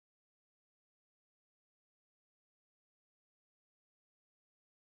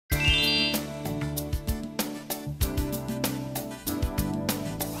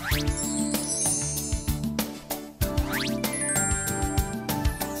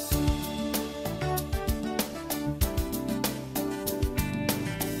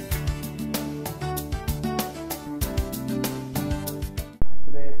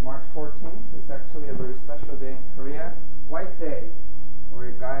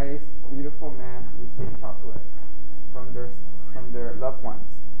wise, beautiful men receive chocolates from their loved ones,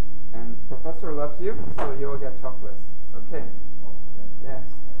 and professor loves you, so you'll get chocolates. Okay. Yes.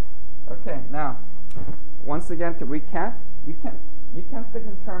 Okay. Now, once again, to recap, you can think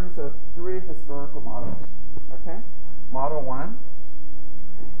in terms of three historical models. Okay. Model 1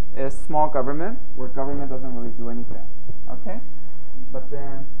 is small government, where government doesn't really do anything. Okay. But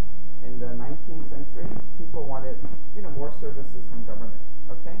then in the 19th century, people wanted, more services from government.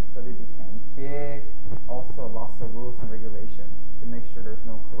 Okay, so they became big, also lots of rules and regulations to make sure there's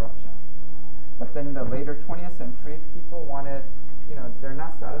no corruption. But then in the later 20th century, people wanted, they're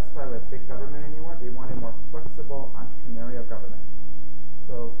not satisfied with big government anymore. They wanted more flexible entrepreneurial government.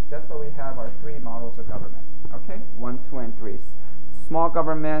 So that's why we have our three models of government. Okay, 1, 2, and 3. Small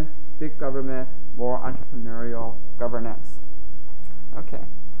government, big government, more entrepreneurial governance. Okay,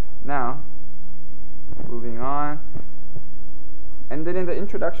 now moving on. And then in the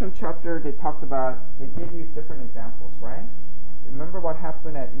introduction chapter, they gave you different examples, right? Remember what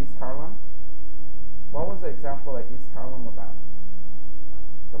happened at East Harlem? What was the example at East Harlem about?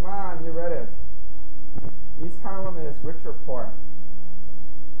 Come on, you read it. East Harlem is rich or poor?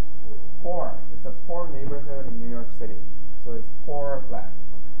 Poor. It's a poor neighborhood in New York City. So it's poor black.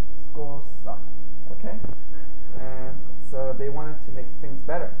 Schools suck. Okay? And so they wanted to make things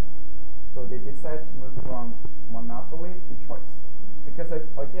better. So they decided to move from monopoly to choice. Because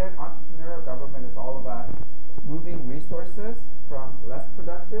again, entrepreneurial government is all about moving resources from less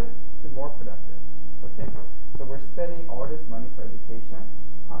productive to more productive. Okay? So we're spending all this money for education.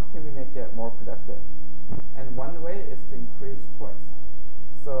 How can we make it more productive? And one way is to increase choice.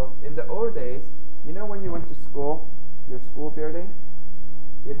 So in the old days, when you went to school, your school building,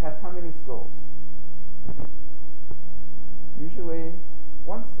 it had how many schools? Usually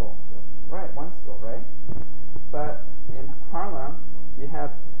one school. Right, one school, right? But in Harlem, you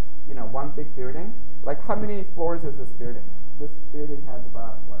have, one big building. Like, how many floors is this building? This building has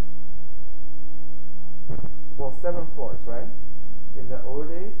about, 7 floors, right? In the old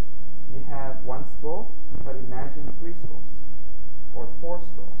days, you have one school, but imagine 3 schools or 4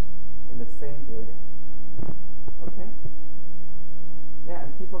 schools in the same building. Okay? Yeah,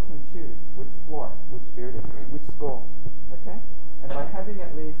 and people can choose which floor, which building, which school. Okay? And by having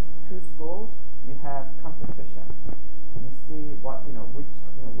at least 2 schools, you have competition. You see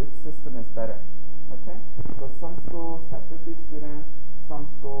which system is better. Okay? So some schools have 50 students, some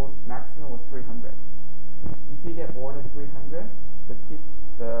schools maximum was 300. If you get more than 300,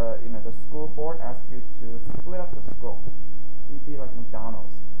 the school board asks you to split up the school. You'd be like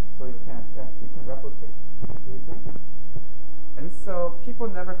McDonald's, so you can replicate. Do you think? And so people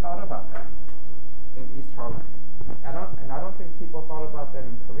never thought about that in East Harlem. I don't think people thought about that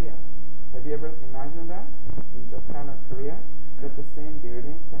in Korea. Have you ever imagined that in Japan or Korea, that the same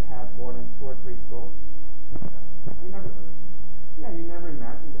building can have more than 2 or 3 schools? You never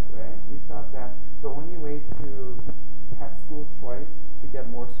imagined that, right? You thought that the only way to have school choice to get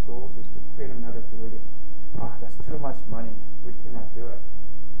more schools is to create another building. That's too much money. We cannot do it.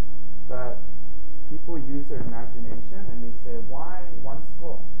 But people use their imagination and they say, why one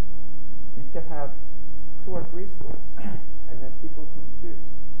school? We can have 2 or 3 schools, and then people can choose.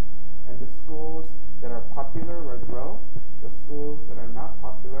 And the schools that are popular will grow. The schools that are not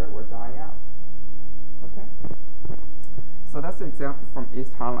popular will die out. Okay? So that's the example from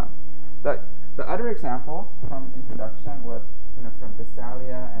East Harlem. The other example from introduction was from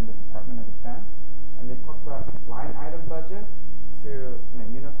Visalia and the Department of Defense, and they talked about line item budget to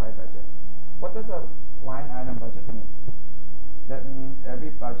unified budget. What does a line item budget mean? That means every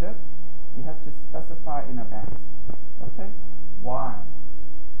budget you have to specify in advance. Okay? Why?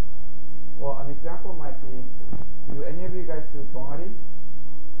 Well, an example might be, do any of you guys do 동아리?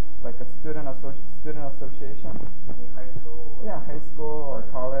 Like a student association? In high school? Yeah, high school or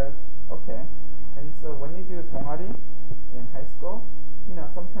college. Okay. And so when you do 동아리 in high school,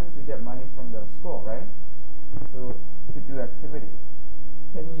 sometimes you get money from the school, right? So to do activities.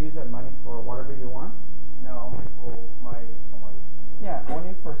 Can you use that money for whatever you want? No, only for my 동아리. Yeah,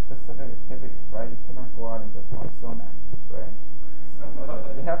 only for specific activities, right? You cannot go out and just watch Somac, right? So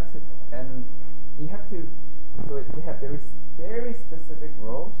they have very, very specific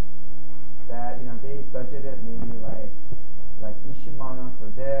rules that, they budgeted maybe like 20만 원 for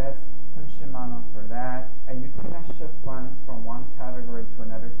this, 30만 원 for that, and you cannot shift funds from one category to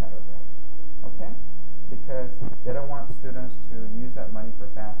another category, okay? Because they don't want students to use that money for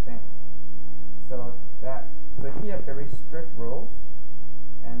bad things. So if you have very strict rules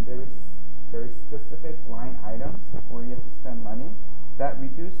and very specific line items where you have to spend money, that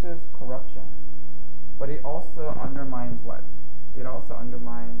reduces corruption. But it also undermines what? it also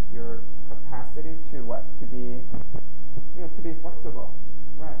undermines your capacity to what? To be, to be flexible,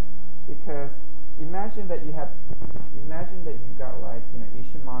 right? Because imagine that you got like,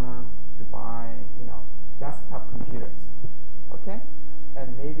 Ishimana to buy, desktop computers, okay?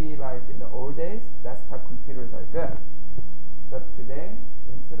 And maybe like in the old days, desktop computers are good. But today,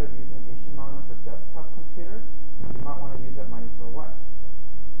 instead of using Ishimana for desktop computers, you might want to use that money for what?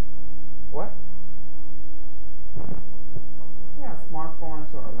 What? Yeah,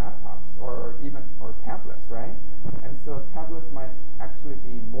 smartphones or laptops or tablets, right? And so tablets might actually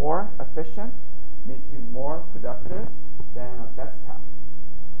be more efficient, make you more productive than a desktop.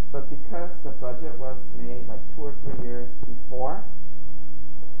 But because the budget was made like 2 or 3 years before,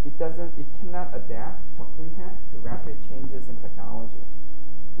 it cannot adapt to rapid changes in technology.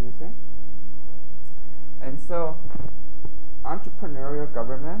 Do you see? And so entrepreneurial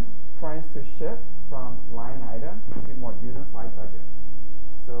government tries to shift from line item to more unified budget.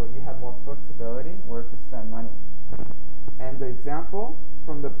 So you have more flexibility where to spend money. And the example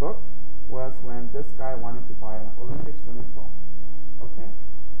from the book was when this guy wanted to buy an Olympic swimming pool. Okay?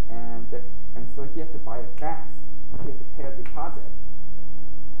 And so he had to buy it fast. He had to pay a deposit.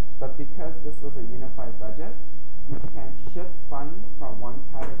 But because this was a unified budget, you can shift funds from one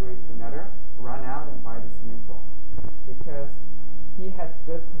category to another, run out and buy the swimming pool. Because he had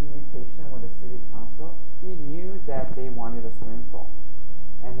good communication with the city council, he knew that they wanted a swimming pool.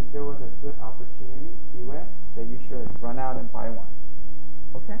 And if there was a good opportunity, he went, that you should run out and buy one.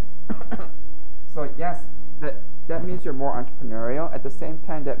 Okay? So yes, that means you're more entrepreneurial. At the same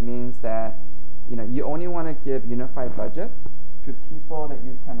time, that means that you only want to give unified budget to people that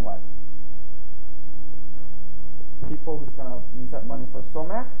you can what? People who's going to use that money for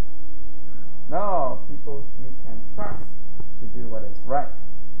SOMAC? No, people you can trust to do what is right.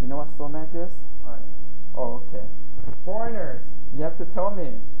 You know what SOMAC is? Right. Oh, okay. Foreigners, you have to tell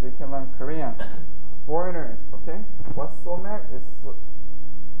me so you can learn Korean. Foreigners, okay? What's SOMAC? Is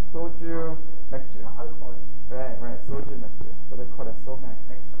soju 맥주. Alcohol. Right, soju 맥주. So they call it SOMAC.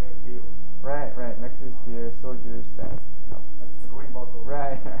 Next means beer. Right. 맥주 is beer, soju is that. That's the green bottle.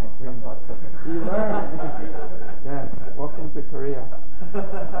 Right, green bottle. You learn. Yeah, welcome to Korea.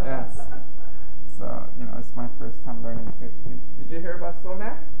 Yes. So, it's my first time learning too. Did you hear about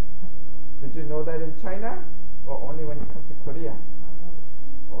SOMAC? Did you know that in China? Or only when you come to Korea?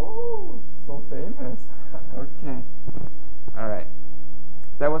 Oh, so famous. Okay. All right.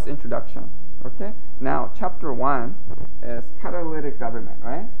 That was introduction. Okay. Now, chapter 1 is catalytic government,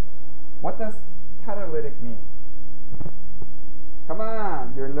 right? What does catalytic mean? Come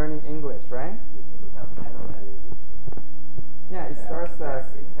on, you're learning English, right? Yeah, it starts a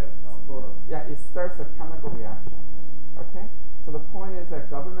chemical reaction. Okay? So the point is that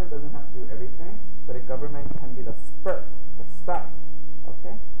government doesn't have to do everything, but a government can be the spurt, the start,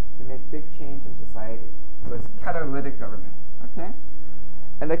 okay, to make big change in society. So it's catalytic government. Okay?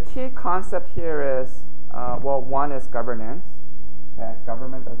 And the key concept here is, one is governance, that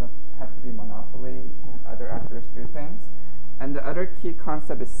government doesn't have to be monopoly, you can have other actors do things. And the other key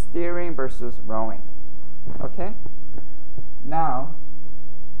concept is steering versus rowing. Okay? Now,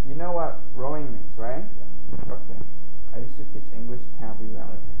 you know what rowing means, right? Okay. I used to teach English camp. We went,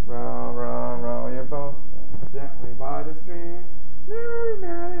 row, row, row your boat gently by the stream. Merrily,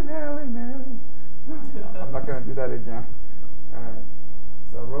 merrily, merrily, merrily. I'm not going to do that again. Alright.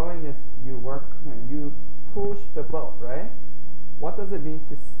 So rowing is you push the boat, right? What does it mean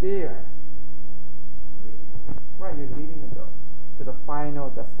to steer? Right, you're leading the boat to the final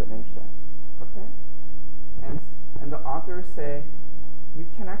destination. Okay? And the authors say you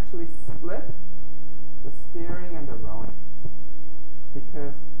can actually split the steering and the rowing.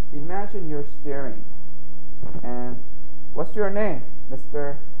 Because imagine you're steering. And what's your name?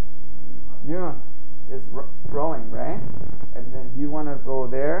 Mr. Yoon is rowing, right? And then you want to go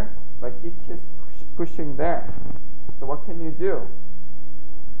there, but he keeps pushing there. So what can you do?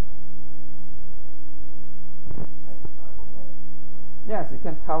 Yes, you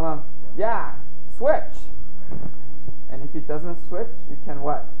can tell him, yeah, switch. And if he doesn't switch, you can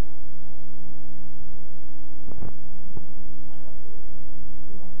what?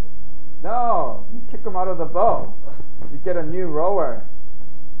 No, you kick him out of the boat. You get a new rower.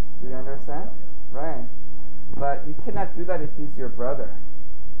 Do you understand? Right. But you cannot do that if he's your brother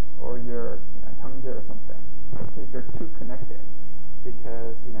or your 형제 or something. Okay, if you're too connected,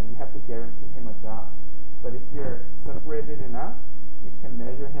 because you have to guarantee him a job. But if you're separated enough, you can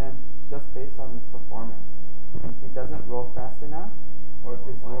measure him just based on his performance. And if he doesn't row fast enough, or if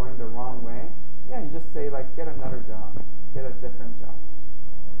he's rowing the wrong way, yeah, you just say like, get another job, get a different job.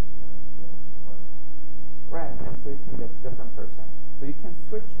 Right, and so you can get different person. So you can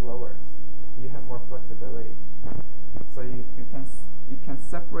switch rowers. You have more flexibility. So you can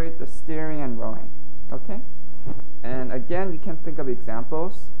separate the steering and rowing. Okay? And again, you can think of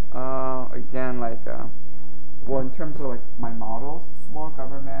examples. Again, like well, in terms of like my models, small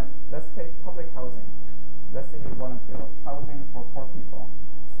government. Let's take public housing. Let's say you want to build housing for poor people.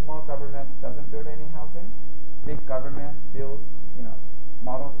 Small government doesn't build any housing. Big government builds,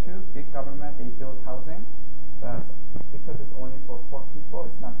 model 2, big government, they build housing. That's because it's only for poor people,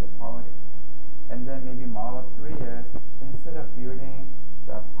 it's not good quality. And then maybe model 3 is, instead of building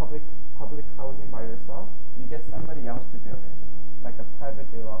the public housing by yourself, you get somebody else to build it, like a private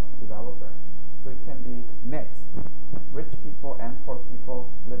developer. So it can be mixed. Rich people and poor people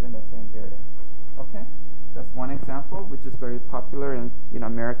live in the same building. Okay? That's one example, which is very popular in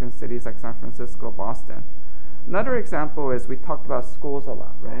American cities like San Francisco, Boston. Another example is we talked about schools a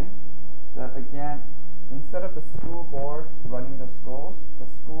lot, right? That again, instead of the school board running the schools, the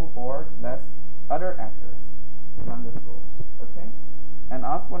school board lets other actors run the schools. Okay? And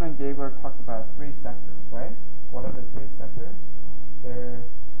Osborne and Gabler talked about 3 sectors, right? What are the 3 sectors?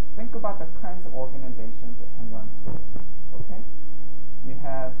 Think about the kinds of organizations that can run schools. Okay? You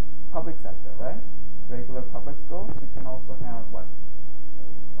have public sector, right? Regular public schools. You can also have what?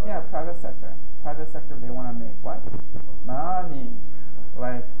 Yeah, private sector. Private sector, they want to make what? Money.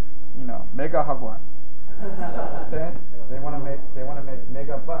 Like, mega 학원. Okay? They want to make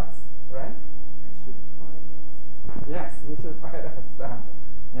mega bucks, right? I should buy that. Yes, we should buy that stuff.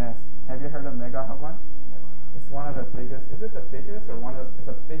 Yes. Have you heard of mega 학원? It's one of the biggest. Is it the biggest or one of? It's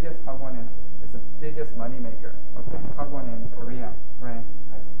the biggest 학원 in. It's the biggest money maker. Okay, 학원 in Korea, right?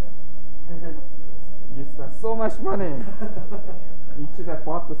 I spent You spent so much money. You should have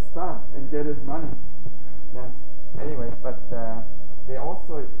bought the stuff and get his money. Yes. Anyway, but they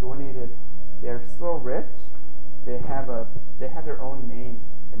also donated. They are so rich. They have their own name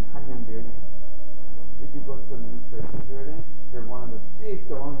in Hanyang building. If you go to the administration building, they're one of the big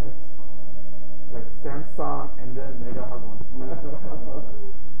donors. Like Samsung and then Mega Hagwon.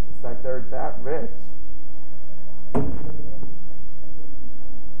 It's like they're that rich.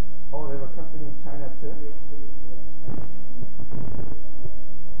 Oh, they have a company in China too?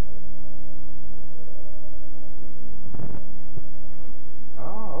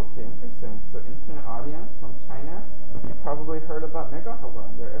 Oh, okay, interesting. So internet audience from China, you probably heard about Mega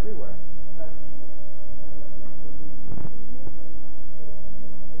Hagwon. They're everywhere.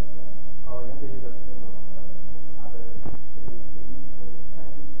 Oh yeah, they use it.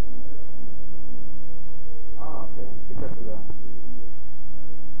 Oh, okay, because of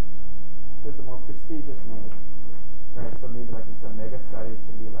it's a more prestigious name, right? So maybe like instead of mega study, it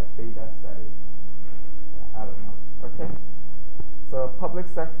can be like beta study. Yeah, I don't know. Okay. So public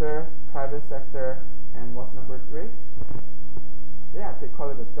sector, private sector, and what's number 3? Yeah, they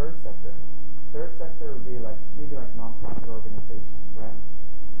call it the third sector. Third sector would be like maybe like non-profit organizations, right?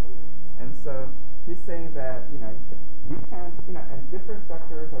 And so he's saying that you can and different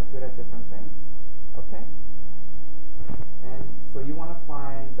sectors are good at different things. Okay. And so you want to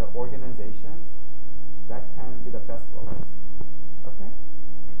find the organizations that can be the best rowers. Okay.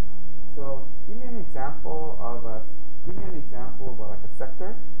 So give me an example of like a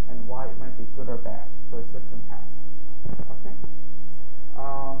sector and why it might be good or bad for a certain task. Okay.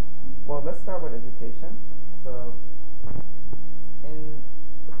 Well, let's start with education. So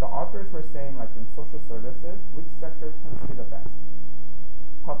the authors were saying like in social services, which sector tends to be the best?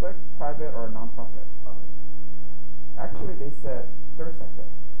 Public, private, or non-profit? Public. Actually, they said third sector.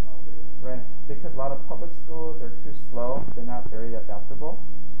 Oh, really? Right, because a lot of public schools are too slow, they're not very adaptable.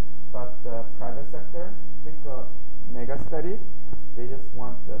 But the private sector, think of mega study, they just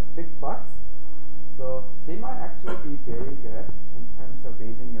want the big bucks. So they might actually be very good in terms of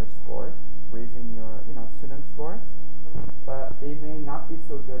raising your scores, raising your student scores, but they may not be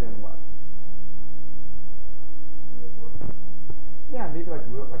so good in what? Yeah, maybe like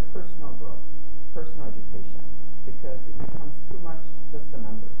personal growth, personal education, because it becomes too much just the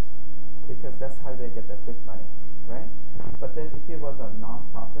numbers, because that's how they get the big money, right? But then if it was a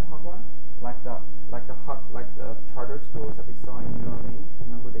non-profit hagwon, like the charter schools that we saw in New Orleans,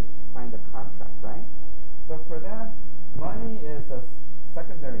 remember they signed a contract, right? So for them, money is a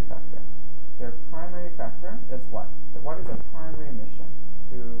secondary factor. Their primary factor is what? What is their primary mission?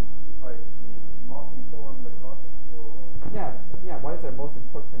 It's like the most important project or Yeah. What is their most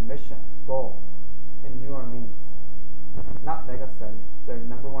important mission, goal in New Orleans? Not mega study. Their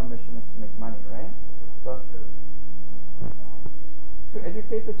number one mission is to make money, right? But to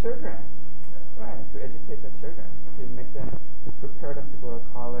educate the children, right? To educate the children, to prepare them to go to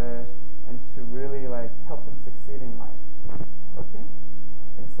college and to really like help them succeed in life. Okay?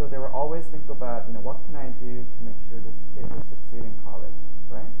 And so they will always think about, what can I do to make sure this kid will succeed in college,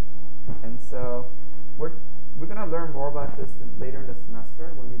 right? And so we're going to learn more about this later in the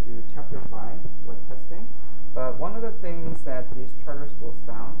semester when we do chapter 5, with testing. But one of the things that these charter schools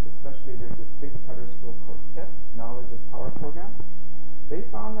found, especially there's this big charter school called KIP, Knowledge is Power program, they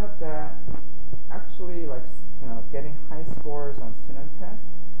found out that actually getting high scores on student tests,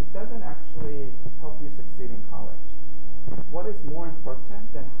 it doesn't actually help you succeed in college. What is more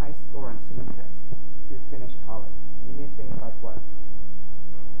important than high score on student tests to finish college? You need things like what?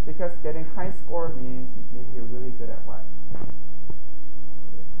 Because getting high score means maybe you're really good at what?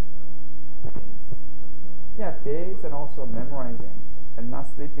 Yeah, days and also memorizing and not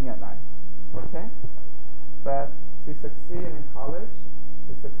sleeping at night. Okay? But to succeed in college,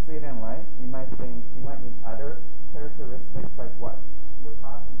 to succeed in life, you might need other characteristics like what? Your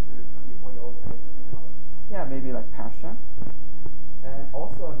passion to study for your organization in college. Yeah, maybe like passion. And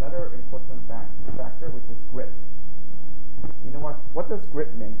also another important factor, which is grit. You know what? What does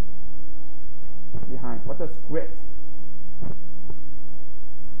grit mean? What does grit?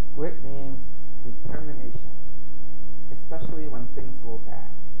 Grit means determination, especially when things go bad.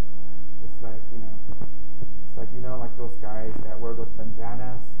 It's like like those guys that wear those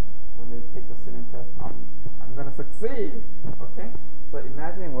bandanas when they take the student test. I'm gonna succeed. Okay. So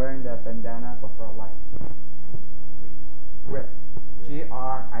imagine wearing that bandana but for life. Grit.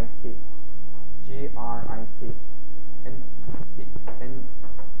 G-R-I-T. G-R-I-T. And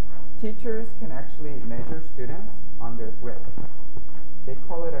teachers can actually measure students on their grit. They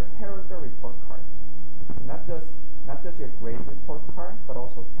call it a character report card. So not just your grade report card, but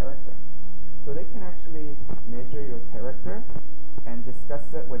also character. So they can actually measure your character and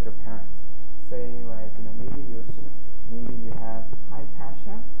discuss it with your parents. Say maybe you have high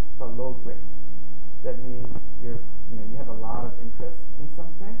passion but low grit. That means you have a lot of interest in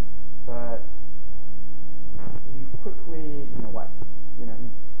something, but you quickly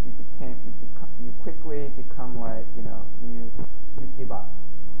you quickly become like you give up.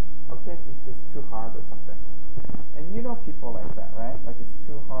 Okay, if it's too hard or something. And people like that, right? Like it's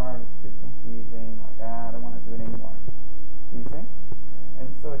too hard, it's too confusing, like I don't want to do it anymore. You see? And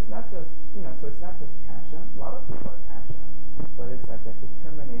so it's not just passion. A lot of people are passionate, but it's like a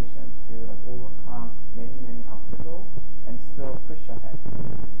determination to overcome many obstacles and still push ahead.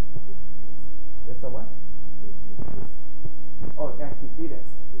 It's a what? Oh, yeah,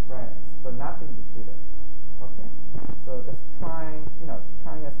 defeatist. Right. So not being defeatist. Okay? So just trying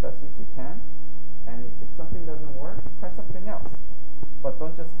as best as you can. And if something doesn't work, try something else. But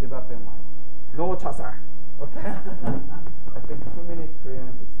don't just give up in life. No chasar. Okay? I think too many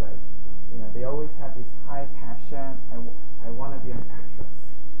Koreans, it's like, they always have this high passion. I want to be an actress.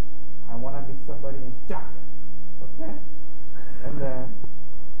 I want to be somebody in job. Okay? And then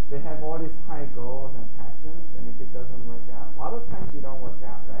they have all these high goals and passions, and if it doesn't work out, a lot of times you don't work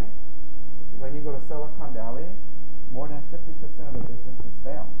out, right? When you go to Silicon Valley, more than 50% of the businesses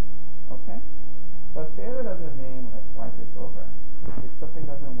fail. Okay? But failure doesn't mean life is over. If something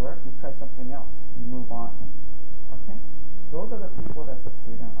doesn't work, you try something else. You move on. Okay? Those are the people that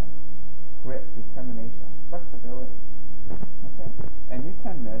succeed in life. Grit, determination, flexibility. Okay? And you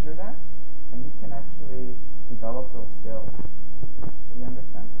can measure that, and you can actually develop those skills. Do you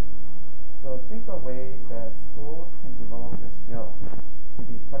understand? So think of ways that schools can develop your skills to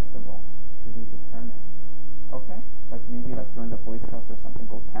be flexible, to be determined. Okay? Maybe join the Boy Scouts or something,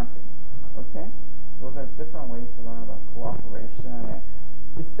 go camping. Okay? Those are different ways to learn about cooperation.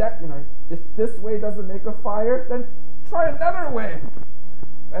 And if this way doesn't make a fire, then try another way.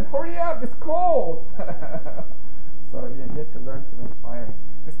 And hurry up, it's cold. So you get to learn to make fires.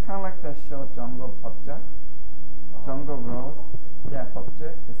 It's kind of like the show Jungle Object. Jungle Rose. Yeah,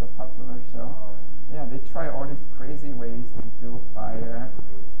 Object is a popular show. Yeah, they try all these crazy ways to build fire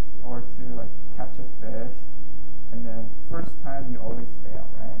or to catch a fish. And then first time you always fail,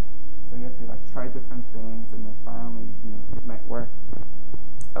 right? So you have to try different things, and then finally, it might work.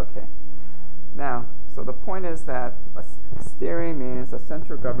 Okay. Now, so the point is that steering means the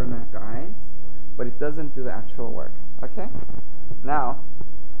central government guides, but it doesn't do the actual work. Okay. Now,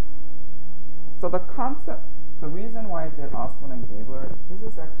 so the concept, the reason why I did Osborne and Gabler, this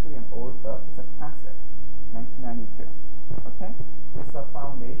is actually an old book. It's a classic, 1992. Okay. It's a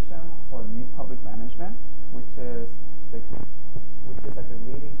foundation for new public management, which is the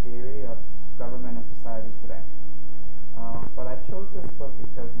leading theory of government and society today. But I chose this book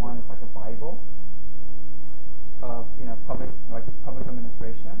because one, it's like a Bible of public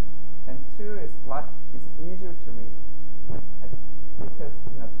administration, and two, it's easier to read because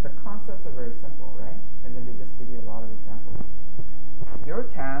the concepts are very simple, right? And then they just give you a lot of examples. Your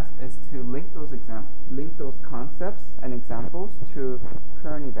task is to link those concepts and examples to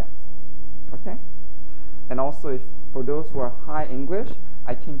current events. Okay? And also, if for those who are high English,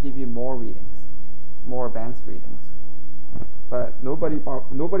 I can give you more readings, more advanced readings. But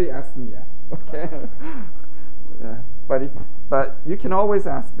nobody asked me yet. Okay? Yeah. But you can always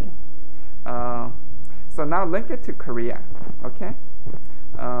ask me. So now link it to Korea. Okay?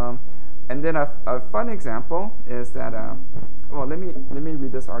 And then a fun example is that well, let me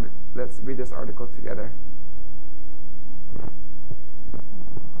read this article. Let's read this article together. How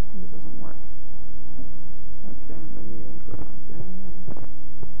come this doesn't work? Okay, let me go like this.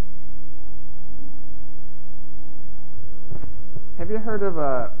 Have you heard of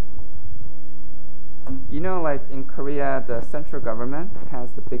like in Korea, the central government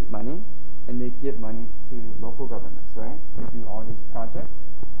has the big money, and they give money to local governments, right? To do all these projects,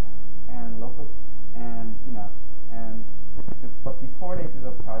 but before they do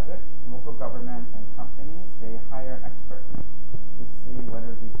the projects, local governments and companies, they hire experts to see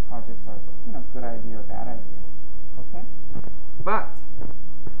whether these projects are good idea or bad idea. Okay? But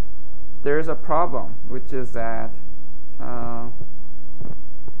there is a problem, which is that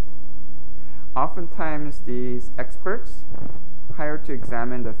oftentimes these experts hired to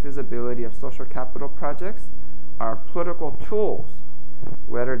examine the feasibility of social capital projects are political tools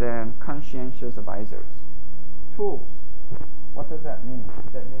rather than conscientious advisors. Tools. What does that mean?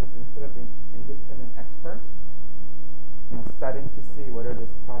 That means instead of being independent experts, studying to see whether this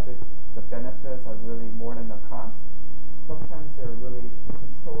project, the benefits are really more than the cost, sometimes they're really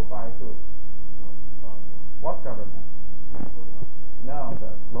controlled by who? What government? No,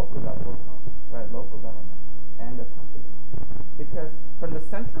 the local government. Right, local government and the companies. Because from the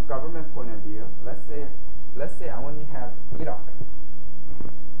central government point of view, let's say I only have Iraq.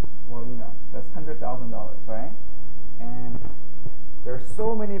 Well, that's $100,000, right? And there's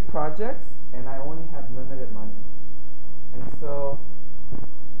so many projects, and I only have limited money. And so,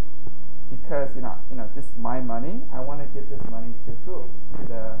 because this is my money, I want to give this money to who? To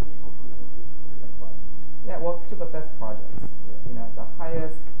the to the best projects. The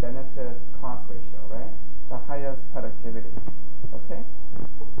highest benefit cost ratio, right? The highest productivity. Okay?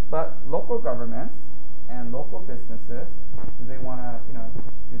 But local governments and local businesses, do they want to,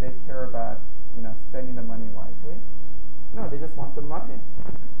 do they care about, spending the money wisely? No, they just want the money.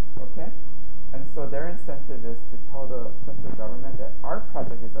 Okay? And so their incentive is to tell the central government that our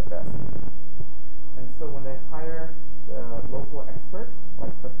project is the best. And so when they hire the local experts,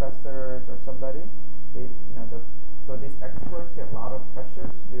 like professors or somebody, they, so these experts get a lot of pressure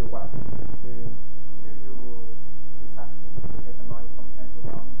to do what? To do research, to get the money from central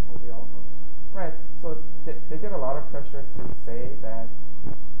government for the output. Right. So they get a lot of pressure to say that,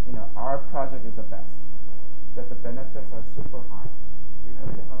 our project is the best, that the benefits are super high. Even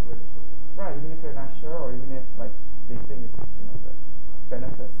if it's not very sure. Right. Even if they're not sure, or even if they think it's, the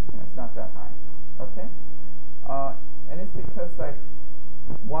benefits, it's not that high. Okay. And it's because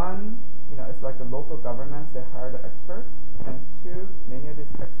one, it's like the local governments, they hire the experts, and two, many of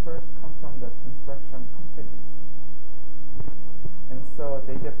these experts come from the construction companies. And so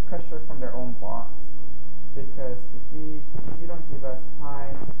they get pressure from their own boss, because if you don't give us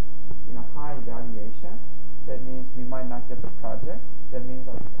high evaluation, that means we might not get the project. That means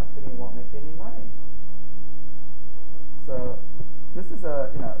our company won't make any money. So this is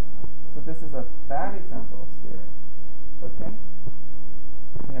a bad example of steering. Okay.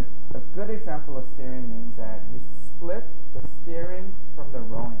 A good example of steering means that you split the steering from the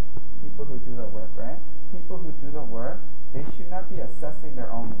rowing. People who do the work, right? People who do the work, they should not be assessing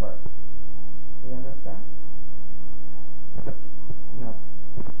their own work. Do you understand?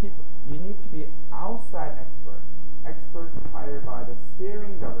 People, you need to be outside experts. Experts hired by the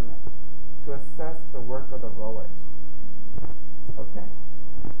steering government to assess the work of the rowers. Okay?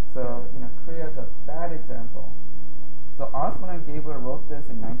 So, Korea is a bad example. So Osman and Gabler wrote this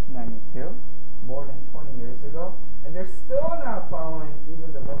in 1992, more than 20 years ago, and they're still not following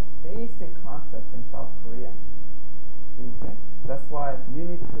even the most basic concepts in South Korea. Do you see? That's why you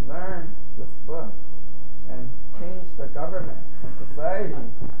need to learn this book and change the government and society.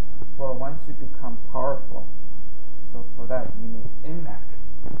 Well, once you become powerful. So for that, you need INMAC,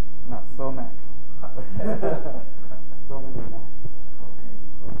 not SOMAC. Okay? So many Macs.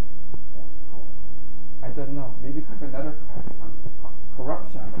 I don't know. Maybe take another class on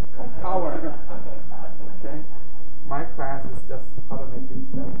corruption or power. Okay? My class is just how to make things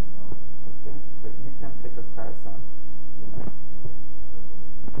better. Okay? But you can take a class on,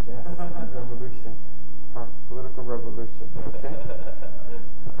 revolution, or political revolution. Okay?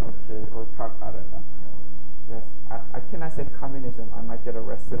 Okay. say communism, I might get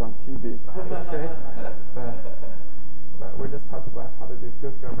arrested on TV. Okay, but we're just talking about how to do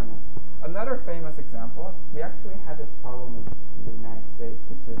good governance. Another famous example, we actually had this problem in the United States,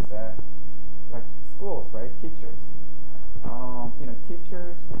 which is like schools, right? Teachers.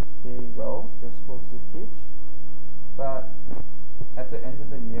 Teachers, they row, they're supposed to teach, but at the end of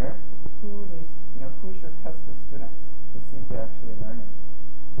the year, who should test the students to see if they're actually learning?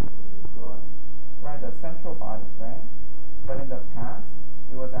 Right, the central body, right? But in the past,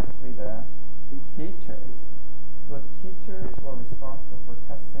 it was actually the teachers. So teachers were responsible for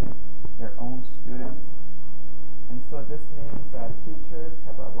testing their own students. And so this means that teachers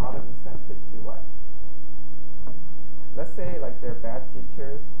have a lot of incentive to what? Let's say like they're bad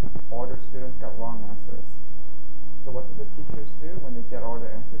teachers, all their students got wrong answers. So what do the teachers do when they get all the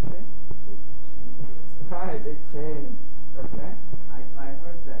answers sheet? They change it. Right, they change. Okay? I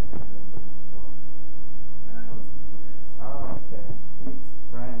heard that kind of principle when I was in the US. Oh, okay. It's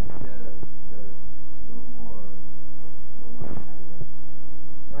Right. the no more child left.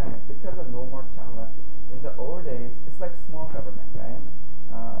 Right, because of no more child left. In the old days, it's like small government, right?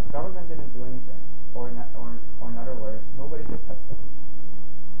 Government didn't do anything, or in other words, nobody did testing.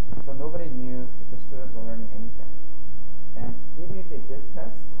 So nobody knew if the students were learning anything. And even if they did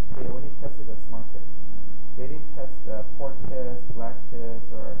test, they only tested the smart kids. They didn't test the poor kids, black kids,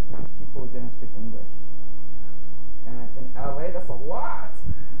 or people who didn't speak English. And in LA, that's a lot,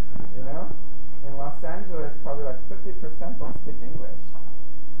 you know? In Los Angeles, probably like 50% don't speak English.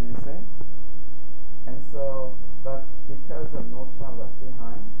 Do you see? And so, but because of no child left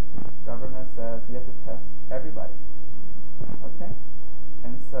behind, government says you have to test everybody. Okay?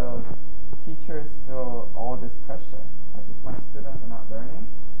 And so teachers feel all this pressure. Like if my students are not learning,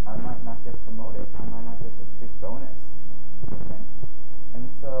 I might not get promoted. I might not get this big bonus. Okay? And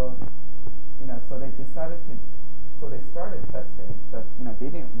so, so they decided to, so they started testing, but they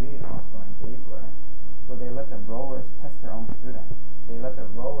didn't read Osborne and Gabler. So they let the rowers test their own students. They let the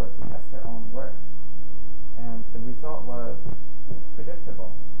rowers test their own work. And the result was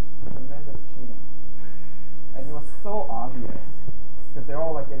predictable, tremendous cheating. And it was so obvious because they're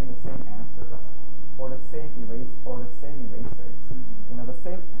all like getting the same answers or the same erasers.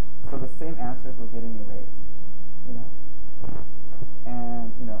 So the same answers were getting erased.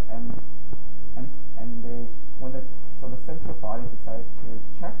 And they so the central body decided to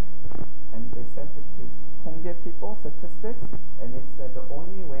check, and they sent it to Tongge people, statistics, and they said the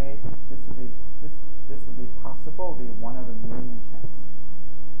only way this would be possible would be 1 out of a million chance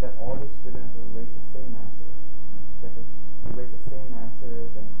that all these students will erase the same answers. They have to erase the same answers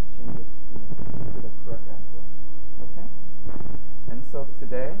and change it to the correct answer. Okay? And so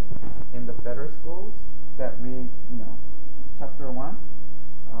today, in the better schools that read, chapter 1,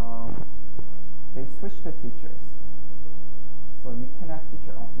 they switch the teachers. So you cannot test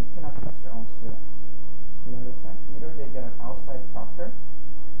your own students. Do you understand? Either they get an outside proctor,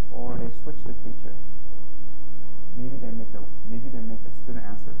 or they switch the teachers. Maybe they make the student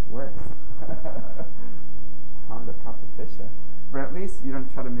answers worse on the competition. But at least you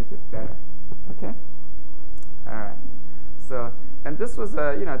don't try to make it better. Okay? All right. So, and this was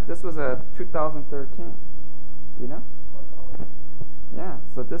a 2013. Yeah.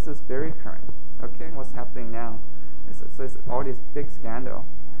 So this is very current. Okay, what's happening now? So it's all this big scandal,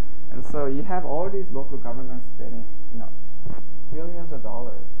 and so you have all these local governments spending, billions of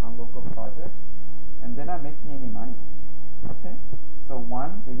dollars on local projects, and they're not making any money. Okay, so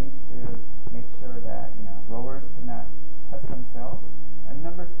one, they need to make sure that rowers cannot test themselves, and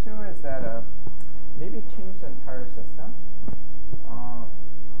number two is that maybe change the entire system.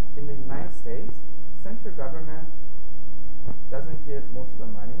 In the United States, central government doesn't get most of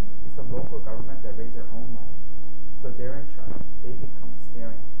the money. It's the local government that raise their own money. So they're in charge. They become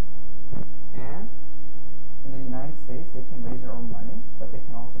steering. And in the United States, they can raise their own money, but they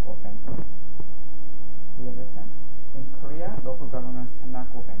can also go bankrupt. Do you understand? In Korea, local governments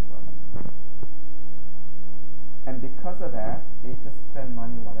cannot go bankrupt. And because of that, they just spend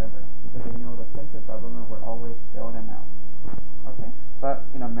money whatever, because they know the central government will always bail them out. Okay? But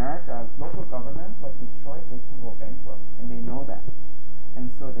in America, local governments like Detroit, they can go bankrupt, and they know that. And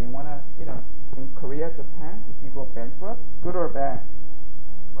so they want to, in Korea, Japan, if you go bankrupt, good or bad?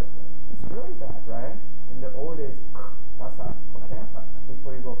 Quite bad. It's really bad, right? In the old days, dasa, okay?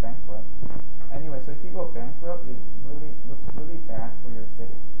 Before you go bankrupt. Anyway, so if you go bankrupt, it looks really bad for your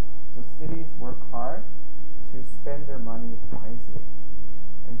city. So cities work hard to spend their money wisely.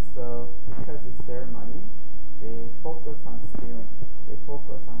 And so, because it's their money, they focus on steering. They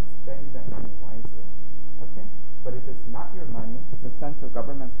focus on spending that money wisely. Okay? But if it's not your money, it's the central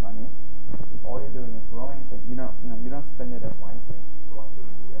government's money, if all you're doing is rowing, then you don't spend it as wisely. What they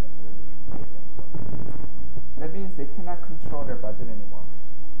do after they bankrupt? That means they cannot control their budget anymore.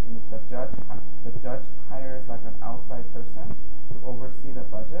 The judge hires like an outside person to oversee the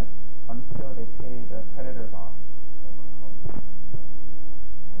budget until they pay the creditors off.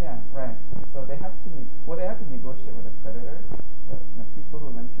 Yeah, right. So they have to negotiate with the creditors, the people who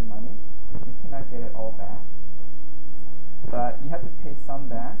lent you money. You cannot get it all back, but you have to pay some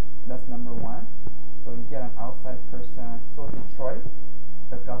back. That's number one. So you get an outside person. So Detroit,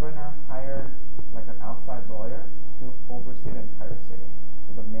 the governor hired like an outside lawyer to oversee the entire city.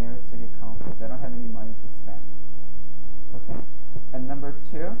 So the mayor, city council, they don't have any money to spend. Okay. And number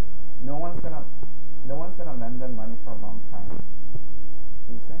two, no one's gonna lend them money for a long time.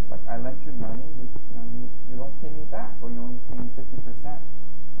 You see, like I lent you money, you don't pay me back, or you only pay me 50%.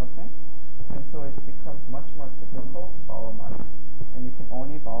 Okay. And so it becomes much more difficult to borrow money. And you can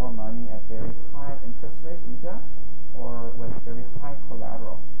only borrow money at very high interest rate, IJA, or with very high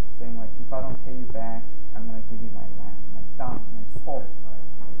collateral, saying like, if I don't pay you back, I'm going to give you my land, my 땅, my soul.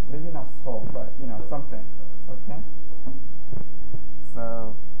 Maybe not soul, but something. Okay?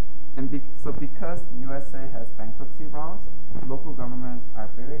 So, so because USA has bankruptcy laws, local governments are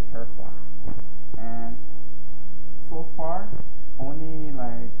very careful. And so far,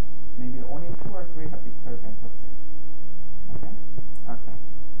 maybe only 2 or 3 have declared bankruptcy. Okay.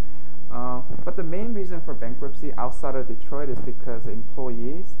 But the main reason for bankruptcy outside of Detroit is because the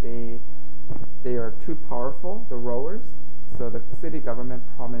employees they are too powerful, the rowers. So the city government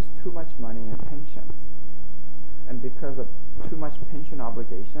promised too much money in pensions, and because of too much pension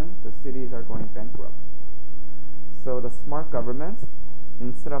obligations, the cities are going bankrupt. So the smart governments,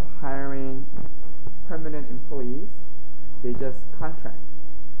 instead of hiring permanent employees, they just contract.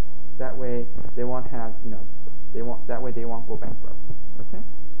 That way they won't have, that way they won't go bankrupt.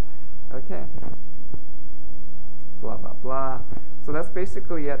 Okay. Blah blah blah. So that's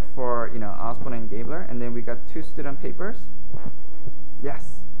basically it for Osborne and Gabler, and then we got 2 student papers.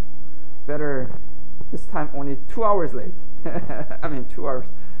 Yes, better this time only 2 hours late. I mean 2 hours.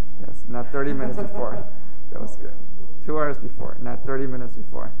 Yes, not 30 minutes before. That was good. 2 hours before, not 30 minutes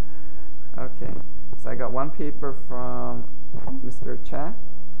before. Okay, so I got 1 paper from Mr. Cha,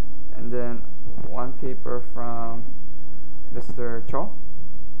 and then 1 paper from Mr. Cho.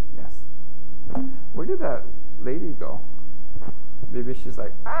 Yes. Where did that lady go? Maybe she's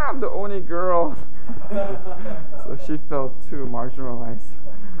like, I'm the only girl. So she felt too marginalized.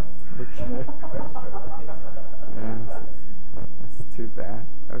 Okay. Yes. That's too bad.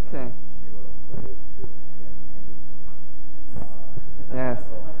 Okay. Yes.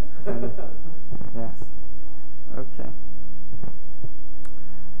 Yes. Okay.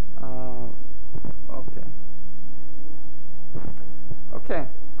 Okay. Okay.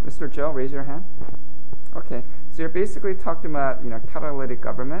 Mr. Joe, raise your hand. Okay. So you're basically talking about, catalytic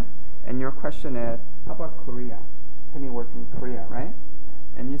government, and your question is, how about Korea? Can you work in Korea, right?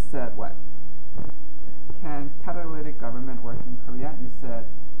 And you said what? Can catalytic government work in Korea? You said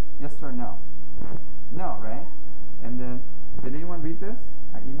yes or no. No, right? And then, did anyone read this?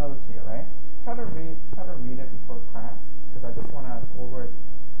 I emailed it to you, right? Try to read it before class, because I just want to go over it,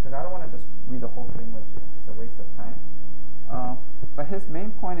 because I don't want to just read the whole thing with you. It's a waste of time. But his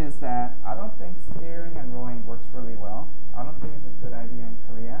main point is that I don't think steering and rowing works really well. I don't think it's a good idea in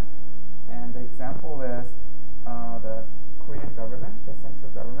Korea. And the example is the Korean government, the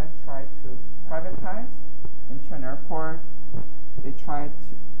central government, tried to privatize Incheon Airport. They tried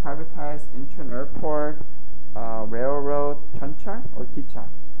to privatize Incheon Airport, railroad, 전철 or 기차?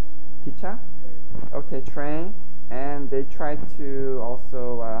 Kicha? Okay, train. And they tried to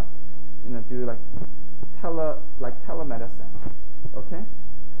also do like telemedicine. Okay?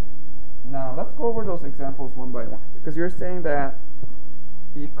 Now let's go over those examples one by one, because you're saying that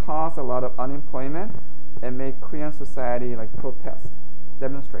it caused a lot of unemployment and made Korean society like protest,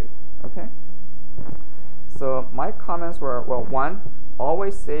 demonstrate. Okay? So my comments were, well, 1,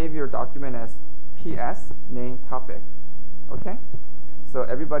 always save your document as PS, name, topic. Okay? So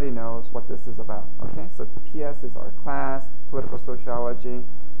everybody knows what this is about. Okay? So PS is our class, political sociology,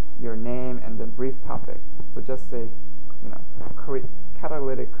 your name, and then brief topic. So just say,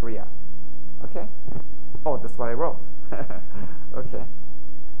 catalytic Korea. Okay? Oh, that's what I wrote. Okay.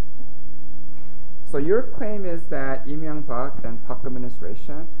 So your claim is that Lee Myung-bak and Park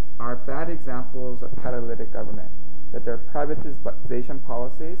administration are bad examples of catalytic government, that their privatization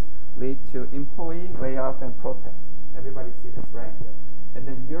policies lead to employee layoff and protest. Everybody see this, right? Yep. And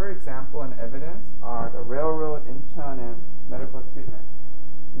then your example and evidence are the railroad, Incheon, and medical treatment.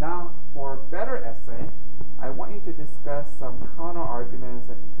 Now, for better essay, I want you to discuss discuss some counter arguments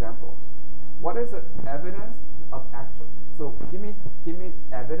and examples. What is the evidence of actual? So give me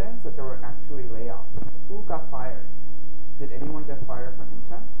evidence that there were actually layoffs. Who got fired? Did anyone get fired from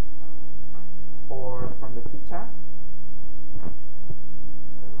Incheon? Or from the Kicha?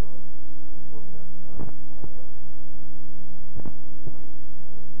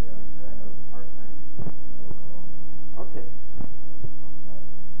 Okay.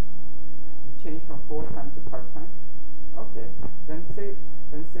 You changed from full-time to part-time? Okay. Then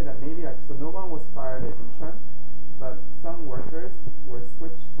say that maybe like, so no one was fired at Incheon, but some workers were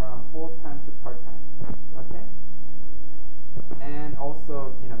switched from full-time to part-time. Okay? And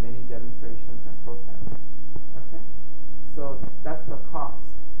also, many demonstrations and protests. Okay? So that's the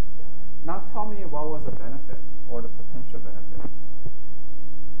cause. Now tell me what was the benefit or the potential benefit.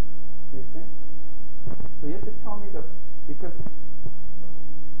 Do you see? So you have to tell me because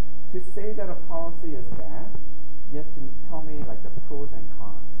to say that a policy is bad, you have to tell me like the pros and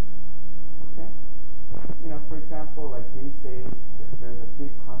cons. Okay? For example, like these days, there's a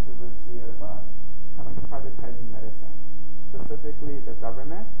big controversy about kind of privatizing medicine. Specifically, the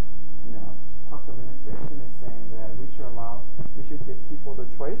government, Park administration is saying that we should give people the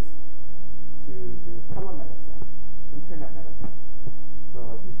choice to do telemedicine, internet medicine.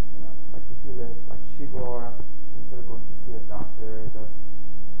 So if you live like Shigor, instead of going to see a doctor,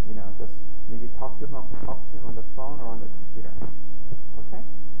 just maybe talk to him on the phone or on the computer. Okay?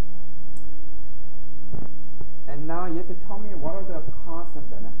 And now you have to tell me what are the costs and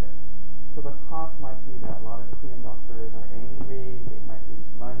benefits. So the cost might be that a lot of Korean doctors are angry, they might lose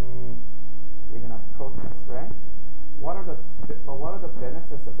money, they're gonna protest, right? What are the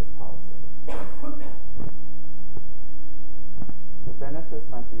benefits of this policy? The benefits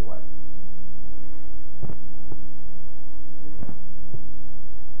might be what?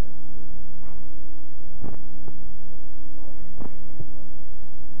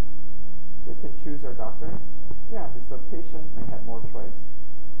 They can choose their doctors. Yeah, so patients may have more choice.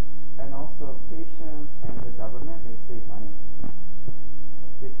 And also patients and the government may save money.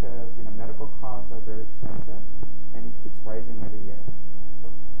 Because medical costs are very expensive and it keeps rising every year.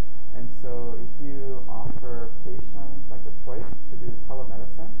 And so if you offer patients like a choice to do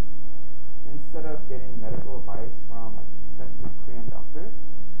telemedicine, instead of getting medical advice from like expensive Korean doctors,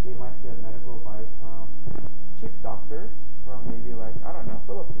 they might get medical advice from cheap doctors from maybe like, I don't know,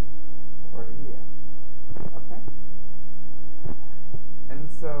 Philippines or India. Okay? And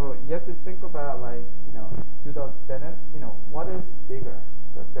so you have to think about like, what is bigger,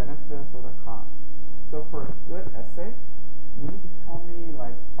 the benefits or the costs? So for a good essay, you need to tell me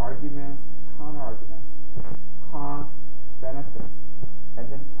like arguments, counter arguments, costs, benefits,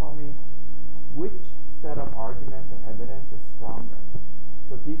 and then tell me which set of arguments and evidence is stronger.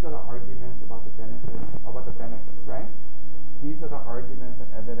 So these are the arguments about the benefits, right? These are the arguments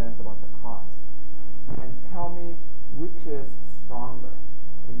and evidence about the costs. And tell me which is stronger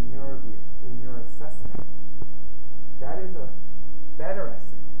in your view, in your assessment. That is a better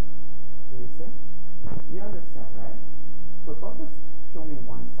essay. Do you see? You understand, right? So don't just show me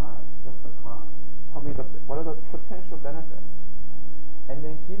one side, just the cost. Tell me what are the potential benefits. And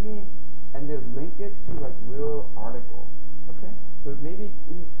then link it to like real articles. Okay? So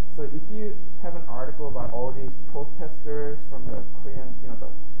if you have an article about all these protesters from the Korean,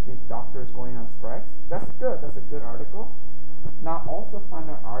 these doctors going on strikes, that's good. That's a good article. Now also find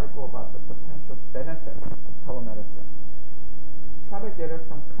an article about the potential benefits of telemedicine. Try to get it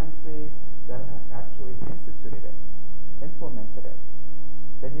from countries that have actually instituted it, implemented it.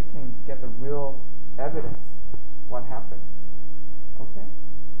 Then you can get the real evidence, what happened. Okay?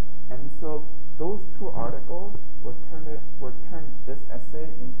 And so those two articles will turn this essay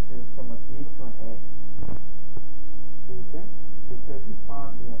into from a B to an A. Do you see? Because you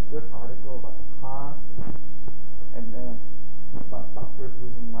found me a good article about the cost, and then about doctors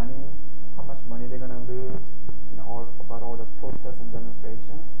losing money, how much money they're gonna lose, about all the protests and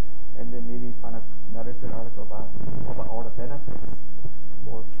demonstrations, and then maybe find another good article about all the benefits,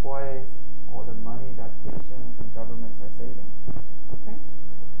 or choice, or the money that patients and governments are saving. Okay?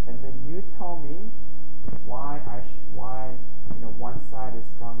 And then you tell me why one side is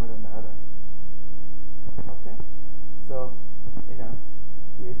stronger than the other. Okay? So,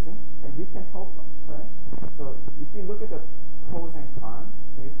 you see? And we can help them, right? So if you look at the pros and cons,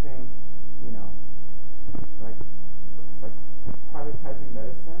 do you think, like privatizing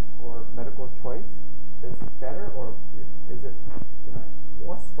medicine or medical choice is better, or is it,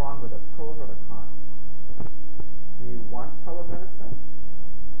 what's stronger, the pros or the cons? Do you want telemedicine,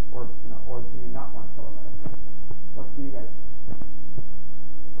 or do you not want telemedicine? What do you guys think?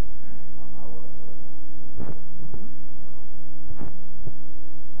 I want telemedicine.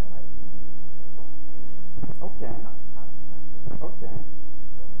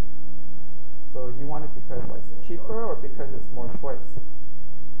 because it's cheaper or because it's more choice?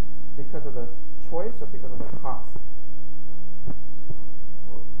 Because of the choice or because of the cost?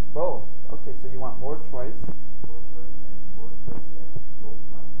 Both. Okay, so you want more choice More choice at low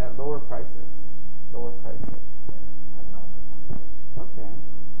price. at lower prices. Lower prices. I'm not the Okay.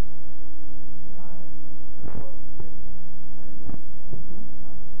 I lose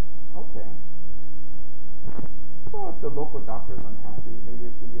Okay. Well, if the local doctor's unhappy, maybe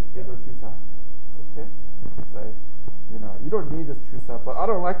it'll give you a bigger chusa. Okay? It's like, you don't need this chusa, but I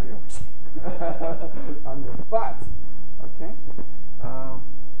don't like you. On your butt. Okay?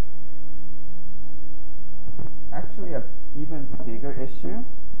 Actually, an even bigger issue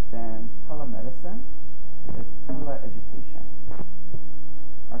than telemedicine is teleeducation.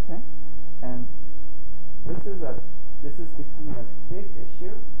 Okay? And this is becoming a big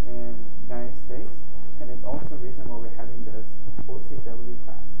issue in the United States, and it's also the reason why we're having this OCW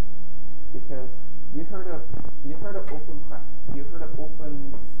class. Because you heard of open class, you heard of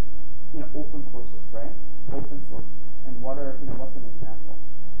open courses, right? Open source. And what's an example?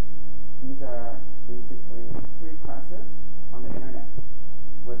 These are basically free classes on the internet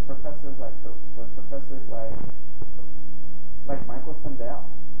with professors like Michael Sandel.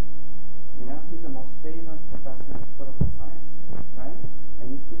 He's the most famous professor in political science, right?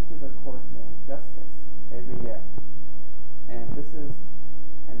 And he teaches a course named Justice every year. And this is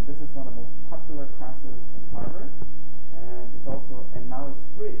one of the most popular classes in Harvard, and now it's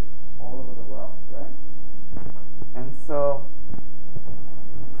free all over the world, right? And so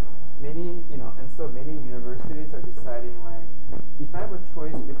many universities are deciding, like, if I have a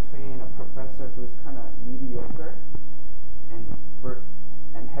choice between a professor who's kind of mediocre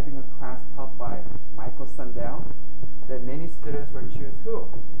and having a class taught by Michael Sandel, then many students will choose who?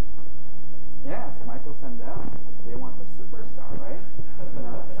 Yes, Michael Sandel. They want the superstar, right?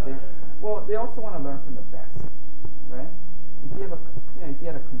 They also want to learn from the best, right? If you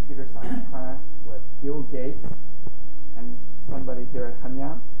had a computer science class with Bill Gates and somebody here at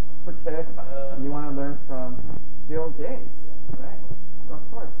Hanyang, okay, you want to learn from Bill Gates, right? Of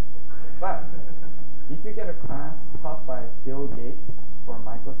course. But if you get a class taught by Bill Gates or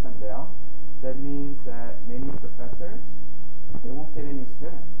Michael Sandel, that means that many professors, they won't get any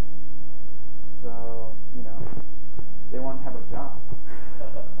students. So, they won't have a job,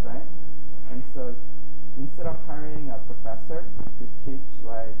 right? And so instead of hiring a professor to teach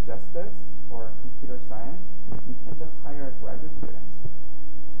like justice or computer science, you can just hire graduate students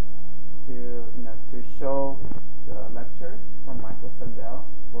to show the lectures from Michael Sandel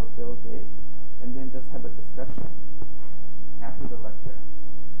or Bill Gates, and then just have a discussion after the lecture.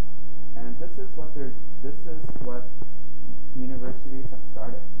 And this is what universities have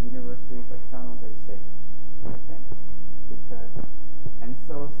started. Universities like San Jose State, okay?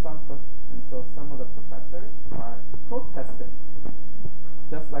 So some of the professors are protesting,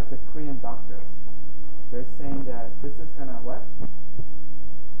 just like the Korean doctors. They're saying that this is gonna what?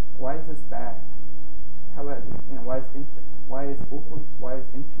 Why is this bad? Why is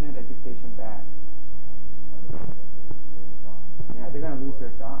internet education bad? Yeah, they're gonna lose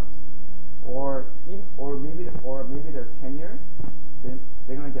their jobs, or maybe their tenure,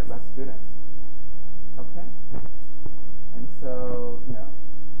 they're gonna get less students. Okay, and so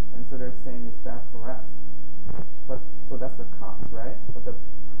they're saying it's bad for us. But so that's the cost, right? But the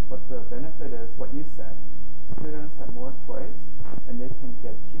benefit is what you said. Students have more choice, and they can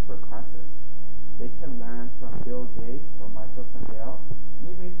get cheaper classes. They can learn from Bill Gates or Michael Sandel,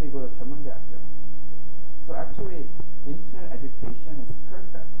 even if they go to 전문대학교. So actually, internet education is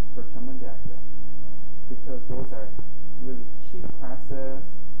perfect for 전문대학교 because those are really cheap classes,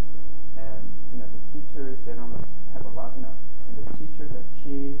 and the teachers, they don't have a lot, and the teachers are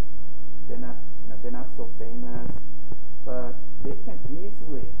cheap. They're not so famous, but they can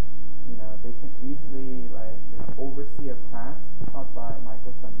easily oversee a class taught by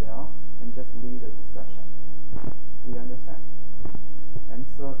Michael Sandel and just lead a discussion. Do you understand? And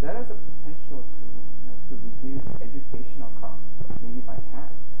so that has a potential to reduce educational costs, maybe by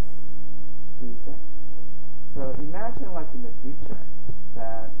half. Do you see? So imagine like in the future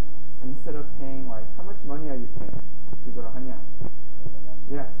that instead of paying like, how much money are you paying to go to Hanyang?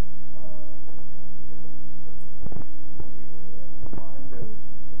 Yes.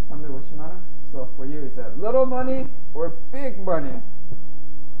 350만 원? So for you, is that little money or big money?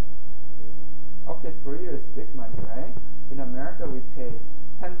 Okay, for you it's big money, right? In America, we pay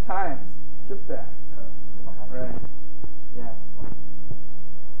 10 times ship back, right? Yes.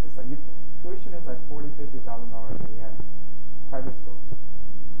 It's like tuition is like $40,000-$50,000 a year. Private schools.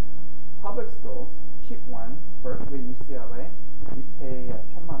 Public schools, cheap ones, Berkeley, UCLA, you pay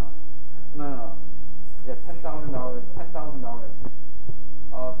 1,000만 원. No,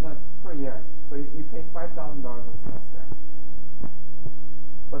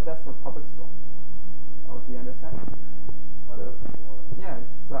 public school. Oh, do you understand? So, yeah.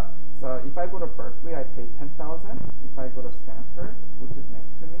 So if I go to Berkeley, I pay 10,000. If I go to Stanford, which is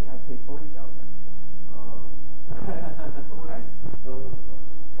next to me, I pay 40,000. Oh.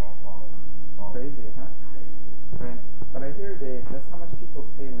 It's crazy, huh? Right. But I hear that's how much people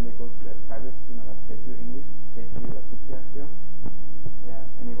pay when they go to that private school, like Jeju English, Jeju 국제학교. Yeah.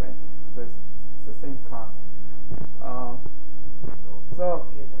 Anyway, so it's the same cost. So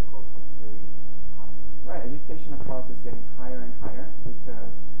educational cost is very high. right, educational cost is getting higher and higher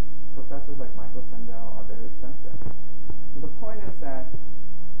because professors like Michael Sandel are very expensive. So the point is that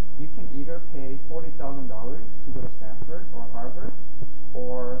you can either pay $40,000 to go to Stanford or Harvard,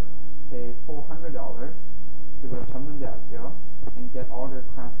 or pay $400 to go to 전문대학교 and get all their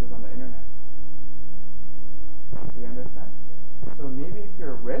classes on the internet. Do you understand? So maybe if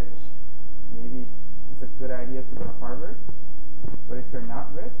you're rich, maybe it's a good idea to go to Harvard. But if you're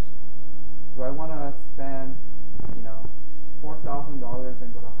not rich, do I want to spend, $4,000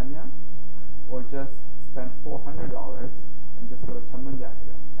 and go to Hanyang, or just spend $400 and just go to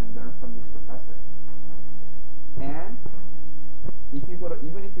전문대학교 and learn from these professors? And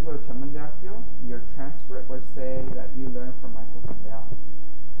even if you go to 전문대학교, your transcript will say that you learn from Michael Sandel.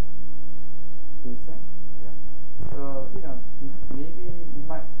 Do you see? Yeah. So maybe you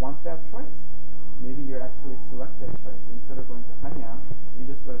might want that choice. Maybe you actually select that choice. Instead of going to Hanyang, you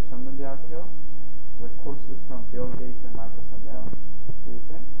just go to 전문대학교 with courses from Bill Gates and Michael Sandel. Do you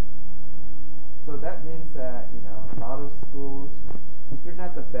see? So that means that, a lot of schools, if you're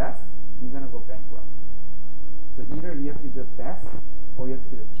not the best, you're going to go bankrupt. So either you have to be the best or you have to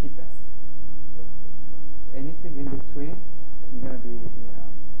be the cheapest. Anything in between, you're going to be,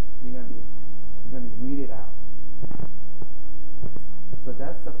 you're going to be weeded out. So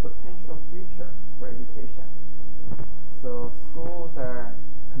that's the potential future for education. So schools are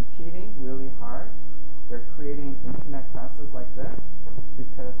competing really hard. They're creating internet classes like this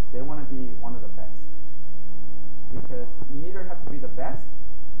because they want to be one of the best. Because you either have to be the best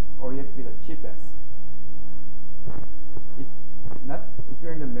or you have to be the cheapest. If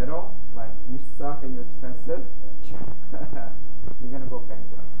you're in the middle, like you suck and you're expensive, you're gonna go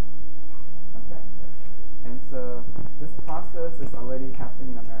bankrupt. Okay? And so this process is already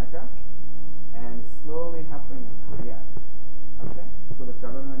happening in America, and it's slowly happening in Korea. Okay? So the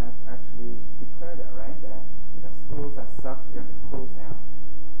government has actually declared that, right? That schools that suck are going to close down.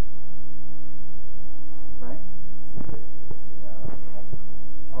 Right?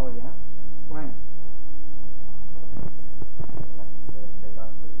 Oh yeah? Explain. Like you said, they got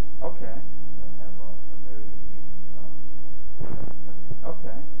free. Okay. So have a very big internet study.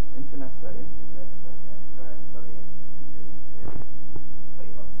 Okay. Internet study. Internet study. And internet studies teacher is very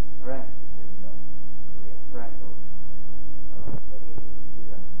famous. Right. Teacher in Korea. Right. So many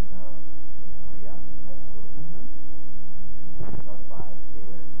students in Korea high school done by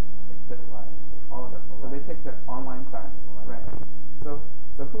their online. So they take the online class. Right. So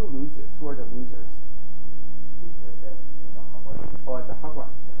who loses? Who are the losers? Teacher that in the Hagwon. Oh, at the Hagwon.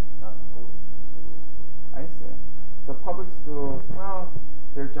 Not public school. I see. So public schools, well,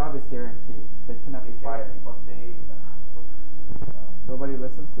 their job is guaranteed. They cannot be fired. But they Nobody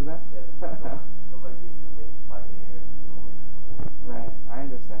listens to them? nobody listens by their public school. Right, I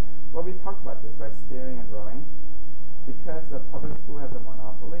understand. Well, we talked about this, right? Steering and rowing. Because the public school has a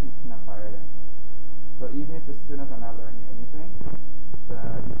monopoly, you cannot fire them. So even if the students are not learning anything,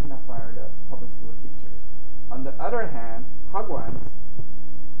 you cannot fire the public school teachers. On the other hand, Hagwons,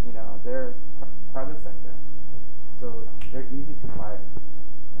 they're private sector. So they're easy to fire.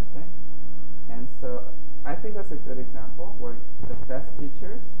 Okay? And so I think that's a good example where the best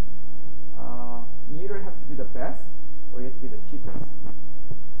teachers, you either have to be the best or you have to be the cheapest.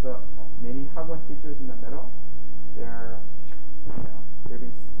 So many Hagwon teachers in the middle, they're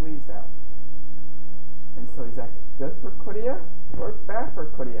being squeezed out. And so is that good for Korea or bad for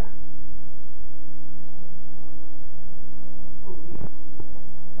Korea?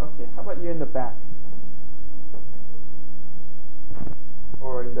 Okay, how about you in the back?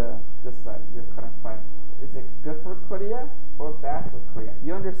 Or in this side, you're kind of quiet. Is it good for Korea or bad for Korea?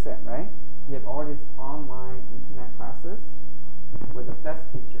 You understand, right? You have all these online internet classes with the best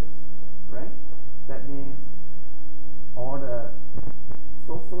teachers, right? That means all the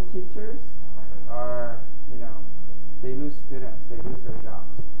social teachers are, they lose students, they lose their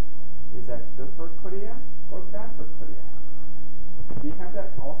jobs. Is that good for Korea or bad for Korea? Do you have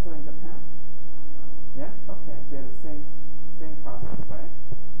that also in Japan? Yeah? Okay, so you have the same process, right?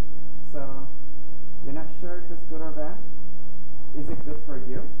 So you're not sure if it's good or bad? Is it good for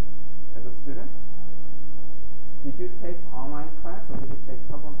you as a student? Did you take online class or did you take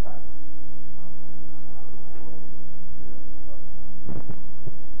학원 class?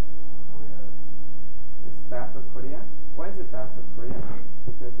 It's bad for Korea? Why is it bad for Korea?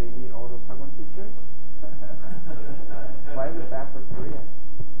 Because they need all those 학원 teachers? Why is it bad for Korea?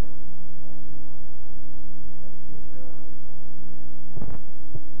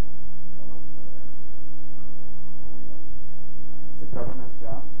 It's a government's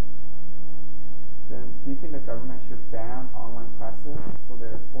job? Then do you think the government should ban online classes so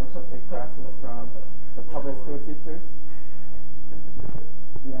they're forced to take classes from the public school teachers?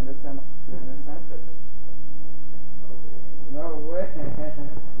 Do you understand? Do you understand? No way.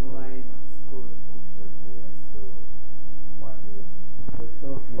 Online school teachers, they are so What? They're so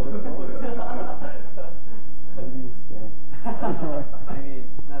beautiful. Maybe it's gay. I mean,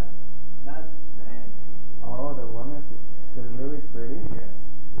 not man teachers. Oh, the women, they're really pretty. Yes.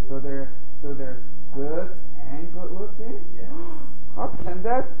 So they're good and good looking. Yes. How can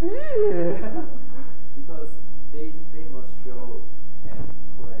that be? Because they must show and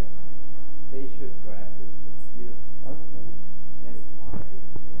collect. They should grab the students. Okay. That's why they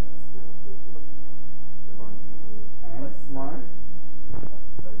are so good. And smart.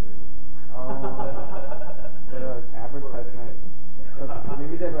 Oh. So like advertisement. So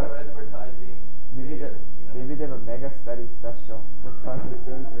maybe they have a advertising. maybe they have a mega study special for plastic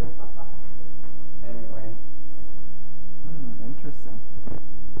surgery. Anyway. Interesting.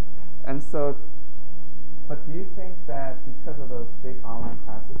 And so, but do you think that because of those big online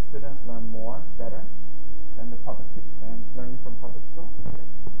classes, students learn more, better than than learning from public school?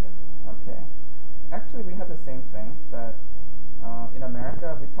 Okay. Actually, we have the same thing. That in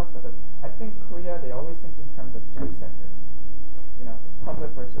America, we talked about it. I think Korea, they always think in terms of two sectors. You know,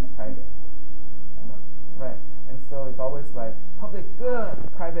 public versus private. Right. And so it's always like public good,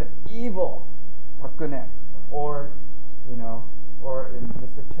 private evil. 박근혜. Or, you know, or in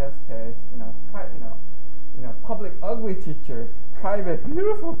Mr. Chess case, public ugly teachers, private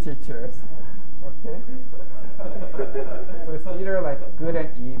beautiful teachers. Okay? So it's either like good and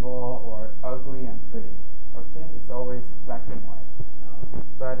evil or ugly and pretty. Okay? It's always black and white.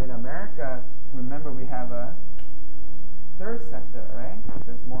 But in America, remember we have a third sector, right?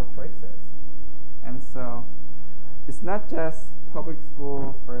 There's more choices. And so it's not just public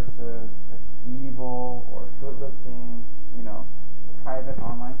schools versus like evil or good looking, private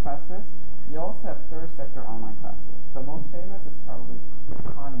online classes. You also have third sector online classes. The most famous is probably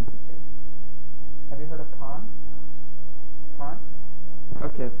Khan Institute. Have you heard of Khan? Khan?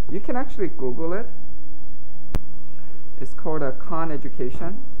 Okay, you can actually Google it. It's called a Khan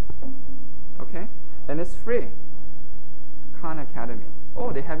Education. Okay? And it's free. Khan Academy.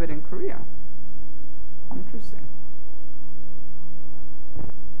 Oh, they have it in Korea. Interesting.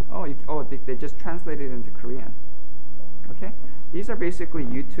 They just translated it into Korean. Okay? These are basically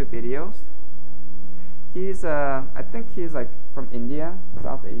YouTube videos. He's, I think he's like from India,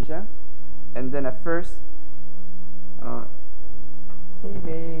 South Asia. And then at first,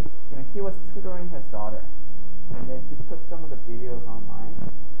 he was tutoring his daughter. And then he put some of the videos online.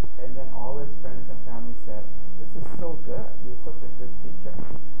 And then all his friends and family said, "This is so good. You're such a good teacher.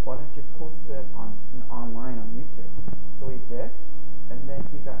 Why don't you post it online on YouTube?" So he did. And then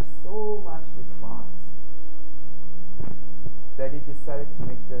he got so much response that he decided to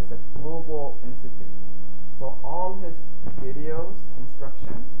make this a global institute. So all his videos,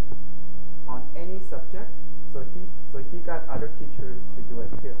 instructions on any subject, so he got other teachers to do it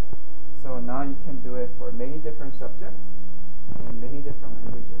too. So now you can do it for many different subjects in many different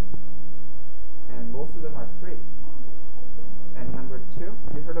languages. And most of them are free. And number two,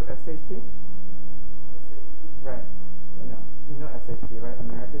 you heard of SAT? Right. You know SAT, right?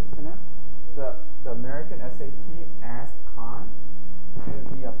 American Student. The American SAT asked Khan to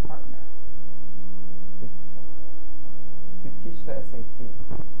be a partner to teach the SAT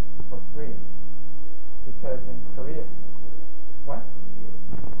for free, because in Korea, what?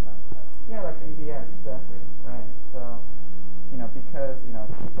 Yeah, like EBS, exactly, right? So, because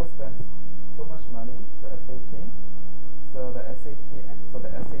people spend so much money for SAT, so the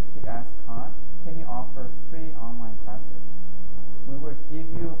SAT asked Khan, "Can you offer free online classes? We will give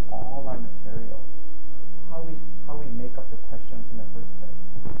you all our materials, how we make up the questions in the first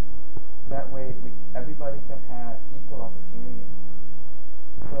place. That way, everybody can have equal opportunity."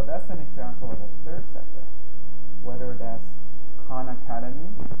 So that's an example of the third sector, whether that's Khan Academy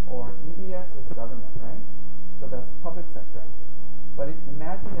or EBS is government, right? So that's public sector. But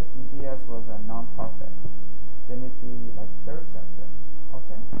imagine if EBS was a non-profit, then it'd be like third sector.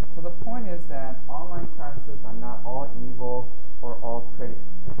 Okay? So the point is that online classes are not all evil or all pretty.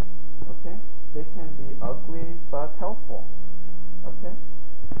 Okay? They can be ugly, but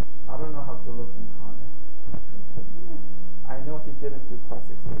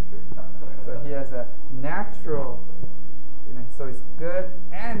plastic surgery. So he has a natural, so he's good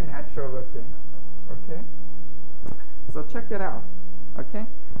and natural looking. Okay? So check it out. Okay?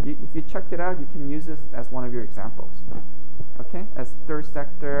 If you check it out, you can use this as one of your examples. Okay? As third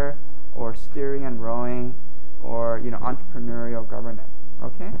sector, or steering and rowing, or entrepreneurial governance.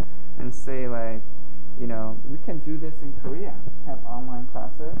 Okay? And say like, we can do this in Korea. Have online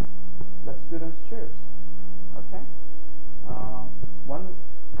classes. Let students choose. Okay?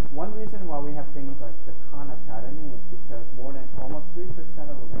 One reason why we have things like the Khan Academy is because more than almost 3%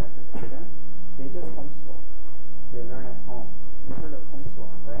 of American students, they just homeschool. They learn at home. You heard of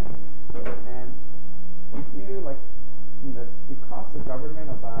homeschooling, right? And if you it costs the government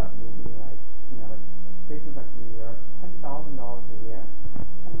about maybe like places like New York, $10,000 a year,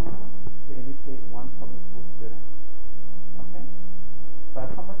 to educate one public school student. Okay?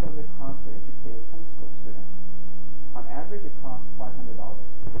 But how much does it cost to educate a homeschool student? On average, it costs $500.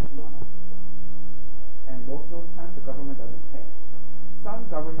 And most of the time, the government doesn't pay. Some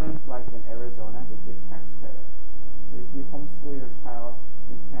governments, like in Arizona, they give tax credit. So if you homeschool your child,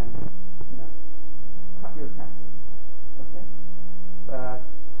 you can, cut your taxes. Okay?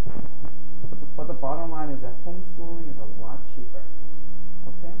 But the bottom line is that homeschooling is a lot cheaper.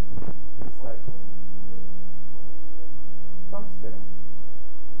 Okay? It's like some students.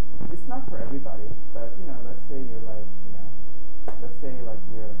 It's not for everybody, but let's say you're like,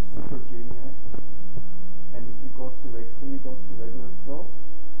 you're a super junior, and if you go to can you go to regular school?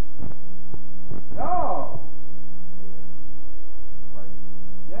 No.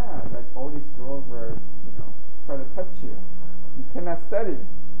 Yeah, like all these girls were, try to touch you. You cannot study.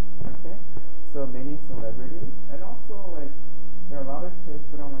 Okay, so many celebrities, and also like there are a lot of kids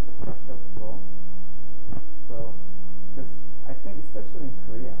who don't like the pressure of school. So, because I think especially in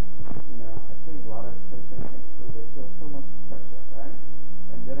Korea, I think a lot of kids in high school, they feel so much pressure, right?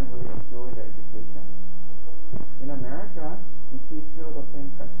 And they don't really enjoy their education. In America, if you feel the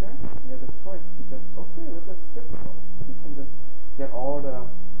same pressure, you have the choice to just, okay, we'll just skip school. You can just get all the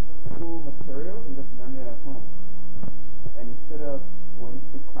school materials and just learn it at home. And instead of going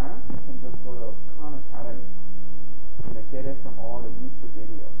to class, you can just go to Khan Academy. Get it from all the YouTube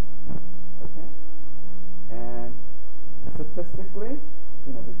videos. Okay? And statistically,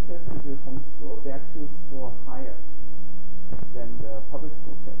 the kids who do homeschool, they actually score higher than the public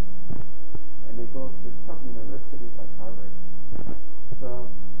school kids. And they go to top universities like Harvard.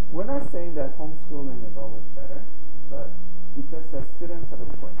 So we're not saying that homeschooling is always better, but it just says students have a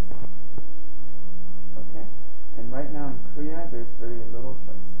choice. Okay? And right now in Korea, there's very little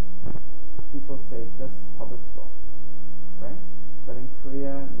choice. People say just public school, right? But in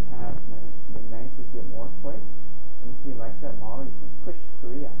Korea, you have nice if you have more choice. And if you like that model, you can push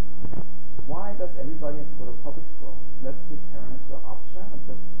Korea. Why does everybody have to go to public school? Let's give parents the option of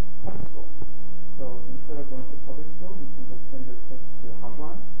just homeschool. So instead of going to public school, you can just send your kids to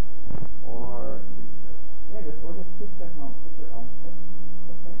Hagwon, or just teach at home, teach your own kids.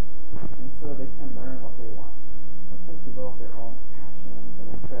 Okay? And so they can learn what they want. Okay, develop their own passions and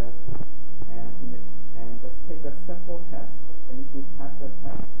interests, and just take a simple test. And if you pass that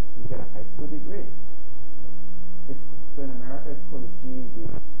test, you get a high school degree. So in America, it's called a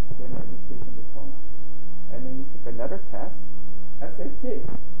GED, General Education Diploma. And then you take another test, SAT.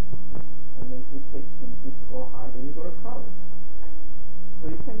 And then if you score high, then you go to college.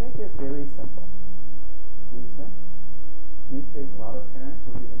 So you can make it very simple. Do you see? Do you think a lot of parents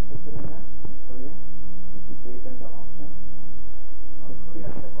would be interested in that in Korea? If you gave them the option?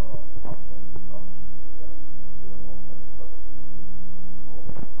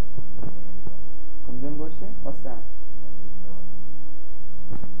 검정고시? What's that?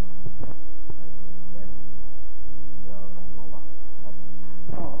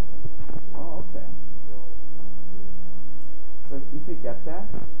 Oh, okay. So if you get that,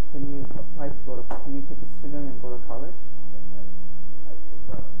 can you apply to can you take a 수능 and go to college?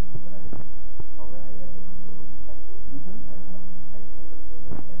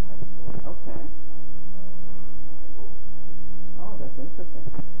 Okay. Oh, that's interesting.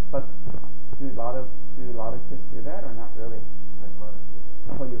 But do a lot of kids do that or not really?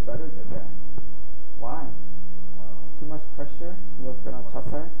 Oh, your brother did that. Why? Too much pressure? He was gonna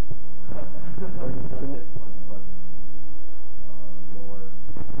chasar? Or just too much?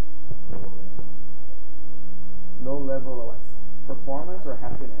 Low level of what? Performance or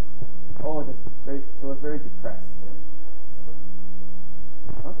happiness? Oh, just very. So it was very depressed.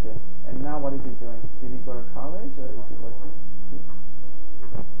 Okay. And now what is he doing? Did he go to college or is he working?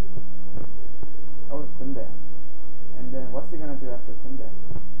 Oh, 군대. And then what's he gonna do after 군대?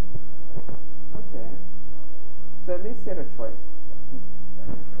 Okay. So at least he had a choice.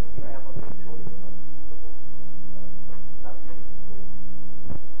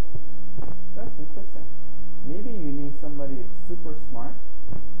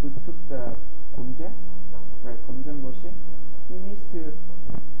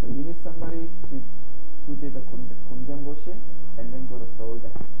 somebody who did the 공정고시 and then go to Seoul,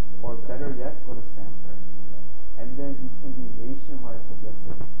 or better yet, go to Stanford, and then you can be nationwide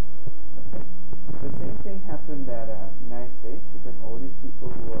publicity. Okay. The same thing happened at United States, because all these people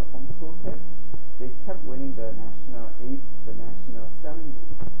who were homeschool kids, they kept winning the national spelling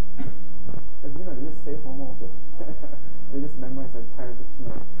bee. Because they just stay home all day. They just memorize the entire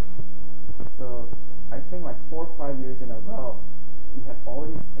dictionary. So I think like 4 or 5 years in a row, you had all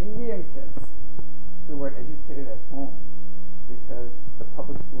these Indian kids who were educated at home because the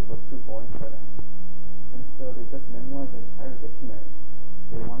public schools were too boring for them. And so they just memorized the entire dictionary.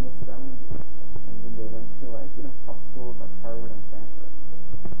 They won the spelling bee. And then they went to top schools like Harvard and Stanford.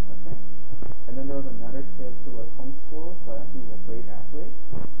 Okay? And then there was another kid who was homeschooled, but he was a great athlete.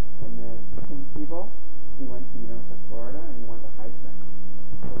 And then Tim Tebow, he went to University of Florida and he won the Heisman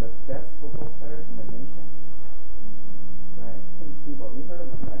for the best football player in the nation. Right, Tim Tebow. You heard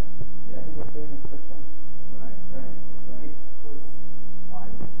of him, right? Yes. Yeah, he's a famous Christian. Right. Right. It was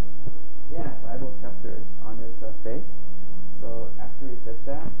Bible chapters. Yeah, Bible chapters on his face. So after he did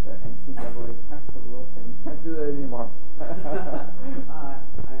that, the NCAA passed the rule saying you can't do that anymore. I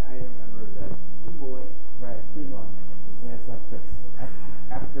remember that T-boy. Right, T1. Yeah, it's like this.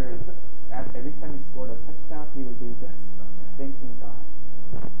 Every time he scored a touchdown, he would do this, thanking God.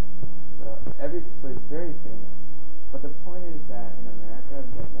 So he's very famous. But the point is that in America,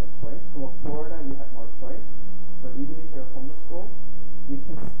 you have more choice. Well, Florida, you have more choice. So even if you're homeschooled, you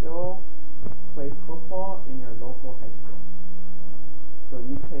can still play football in your local high school. So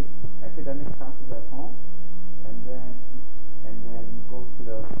you take academic classes at home, and then you go to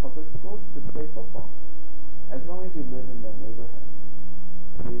the public school to play football, as long as you live in the neighborhood.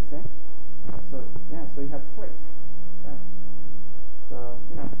 Do you see? So yeah, so you have choice, right? So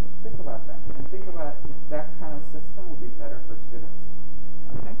think about that, and think about if that kind of system would be better for students.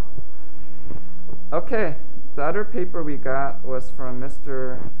 Okay. Okay. The other paper we got was from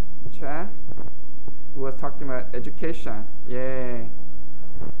Mr. Cha, who was talking about education. Yay.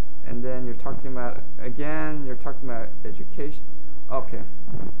 And then you're talking about education. Okay.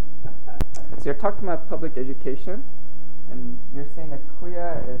 So you're talking about public education, and you're saying that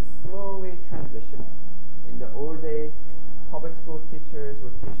Korea is slowly transitioning. In the old days, public school teachers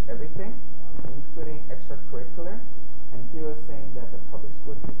would teach everything, including extracurricular, and he was saying that the public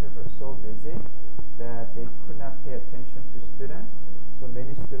school teachers are so busy that they could not pay attention to students, so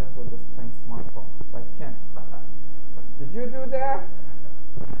many students were just playing smartphone, like Ken. Did you do that?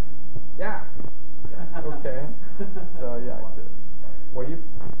 Yeah. Okay. So yeah. Were you?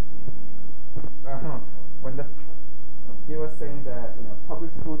 He was saying that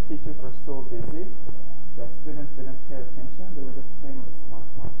public school teachers were so busy that students didn't pay attention. They were just playing with a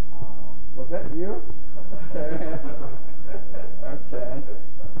smartphone. Was that you? Okay. Okay.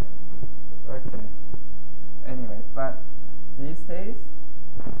 Okay. Anyway, but these days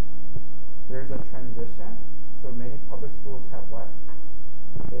there's a transition. So many public schools have what?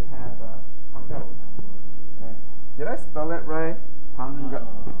 They have 방과후. Right. Did I spell it right?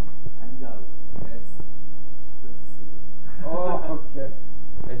 방과후. That's good to see. Oh, okay.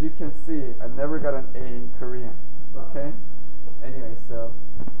 As you can see, I never got an A in Korean. Okay? Anyway, so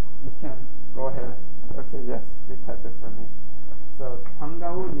you can go ahead. Okay, yes, retype it for me. So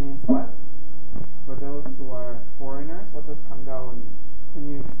방과후 means what? For those who are foreigners, what does 방과후 mean? Can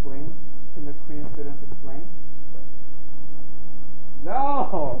you explain? Can the Korean students explain?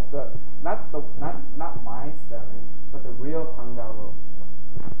 No, not my spelling, but the real 방과후.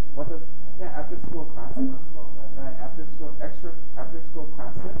 What does after school classes? Right, after school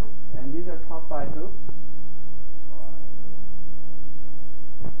classes, and these are taught by who?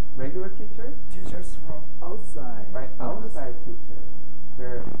 Regular teachers? Teachers from outside. Right, outside teachers.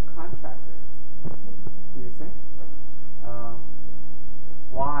 They're contractors. Do you see?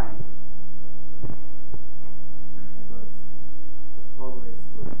 Why? Because the public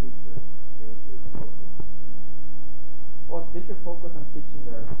school teachers, they should focus on teaching. Well, they should focus on teaching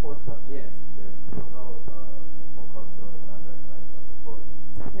their core subjects. Yes, they're focused on other sports.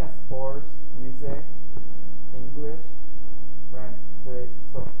 Yeah, sports, music, English, right?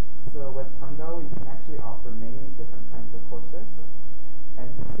 So with 방과후, you can actually offer many different kinds of courses. And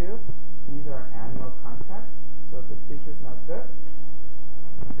 2, these are annual contracts. So if the teacher's not good,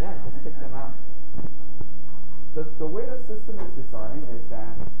 just kick them out. The way the system is designed is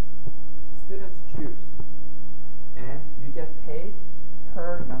that students choose, and you get paid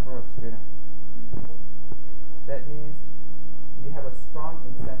per number of students. That means you have a strong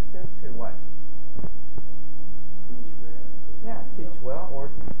incentive to what? Teach well. Yeah, teach well,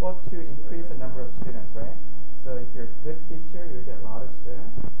 or to increase the number of students, right? So if you're a good teacher, you get a lot of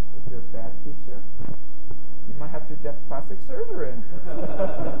students. If you're you might have to get plastic surgery.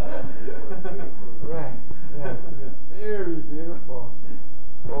 Right, yeah, to be very beautiful.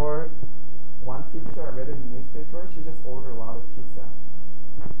 Or one teacher, I read in the newspaper, she just ordered a lot of pizza.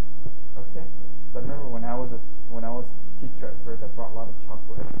 Okay, so I remember when I was a teacher at first, I brought a lot of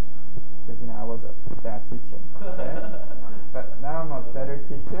chocolate because I was a bad teacher. Okay? But now I'm a better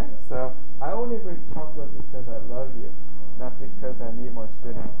teacher, so I only bring chocolate because I love you, not because I need more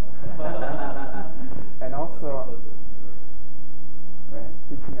students. And also, right,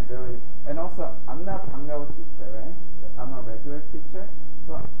 teaching ability. And also, I'm not 방과후 teacher, right? I'm a regular teacher,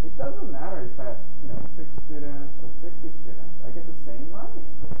 so it doesn't matter if I have 6 students or 60 students. I get the same money,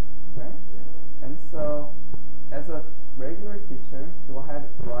 right? And so, as a regular teacher, do I have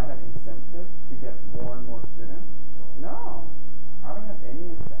incentive to get more and more students? No, I don't have any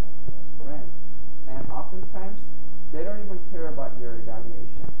incentive, right? And oftentimes, they don't even care about your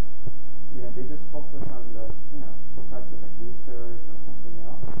evaluation. They just focus on the professors like research or something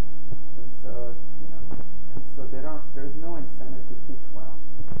else, and so there's no incentive to teach well.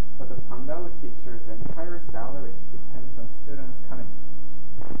 But the 방과후 teachers, their entire salary depends on students coming.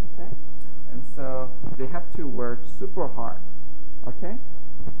 Okay, and so they have to work super hard. Okay,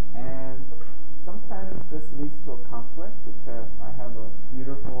 and sometimes this leads to a conflict because I have a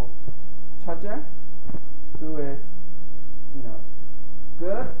beautiful 처제 who is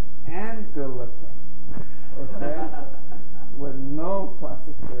good and good looking. Okay, with no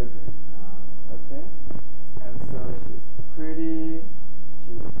plastic surgery. Okay, and so she's pretty,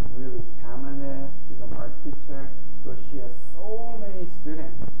 she's really talented, she's an art teacher, so she has so many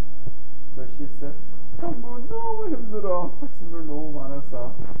students. So she said, 너무 힘들어, 학생들 너무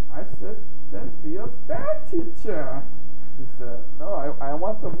많아서. I said, then be a bad teacher. She said, no, I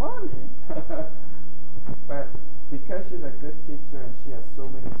want the money. But because she's a good teacher and she has so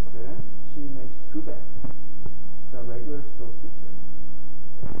many students, she makes too bad the regular school teachers.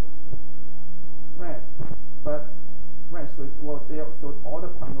 Right, but so all the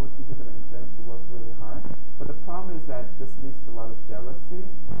방과후 teachers have an incentive to work really hard. But the problem is that this leads to a lot of jealousy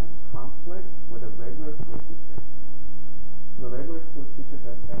and conflict with the regular school teachers. So the regular school teachers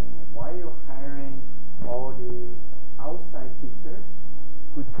are saying, like, why are you hiring all these outside teachers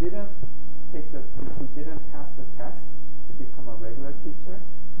who didn't pass the test to become a regular teacher?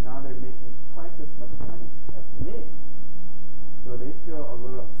 Now they're making twice as much money as me. So they feel a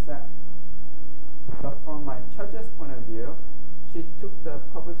little upset. But from my 처제's point of view, she took the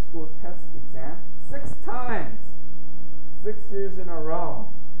public school test exam 6 times, 6 years in a row,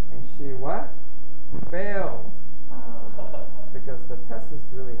 and she what? Failed. Because the test is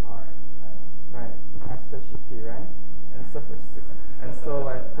really hard, right? HSP, right? And so for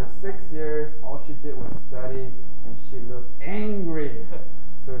 6 years, all she did was study, and she looked angry.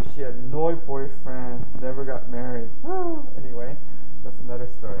 So she had no boyfriend, never got married. Anyway, that's another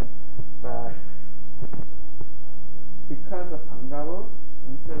story. But because of 방과후,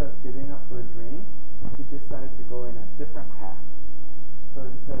 instead of giving up her dream, she decided to go in a different path. So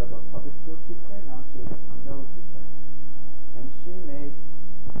instead of a public school teacher, now she's a 방과후 teacher. And she makes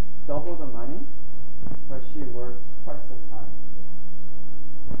double the money, but she works twice as hard.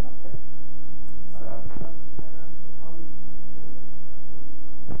 Okay. So.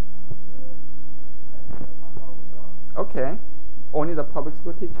 Okay. Only the public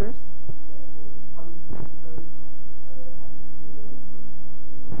school teachers?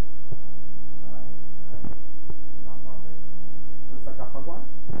 It's like a 학원?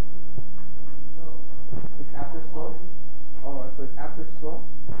 It's after school? Oh, so it's after school?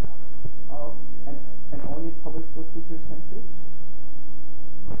 Oh, and only public school teachers can teach?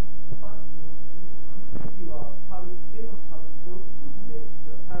 If you are still in public school, the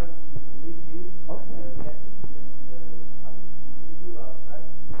parents will leave you and get the students to the public school. If you are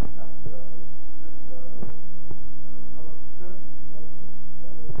private, that's the normal teacher, not the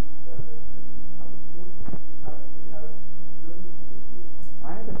public school. The parents don't leave you. I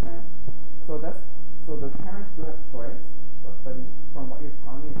understand. So the parents do have choice, but from what you're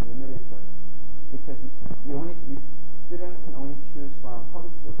telling me, it's limited choice because students can only choose from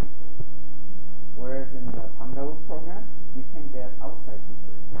public school teachers. Whereas in the 방과후 program, you can get outside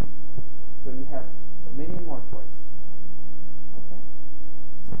teachers. So you have many more choice. Okay?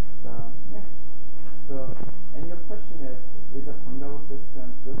 So, yeah. So, and your question is a 방과후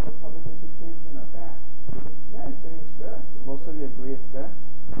system good for public education or bad? Yeah, I think it's good. Most of you agree it's good?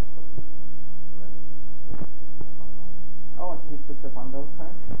 Oh, he took the 방과후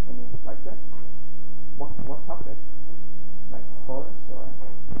class and he liked it? What topics? Like sports or?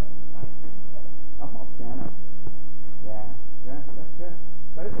 Oh, piano. Yeah, good. That's good.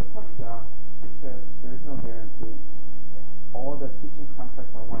 But it's a tough job.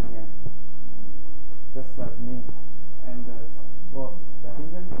 contracts are 1 year. Just like me and the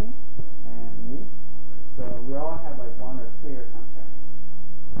Hingham team and me. So we all have like 1 or 2 year contracts.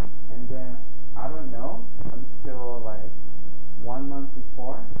 And then I don't know until like 1 month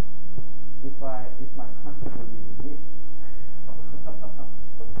before if my contract will be renewed.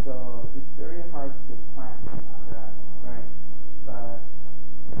 So it's very hard to plan. Right. But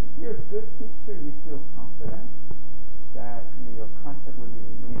if you're a good teacher, you feel confident that your contract will be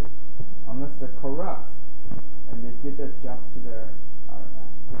renewed, unless they're corrupt and they give that job to their, I don't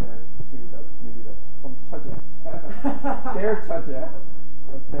know, some 처제, their 처제.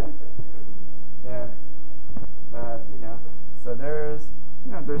 Okay. Yes. But so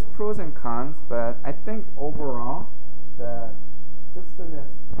there's pros and cons, but I think overall the system is,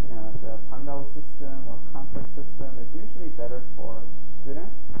 the 방과후 system or contract system is usually better for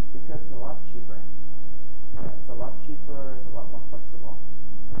students because it's a lot cheaper. It's a lot cheaper, it's a lot more flexible.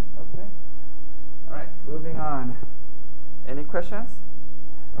 Okay? Alright, moving on. Any questions?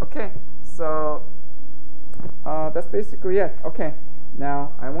 Okay, so that's basically it. Okay,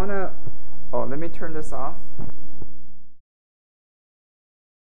 now I want to, let me turn this off.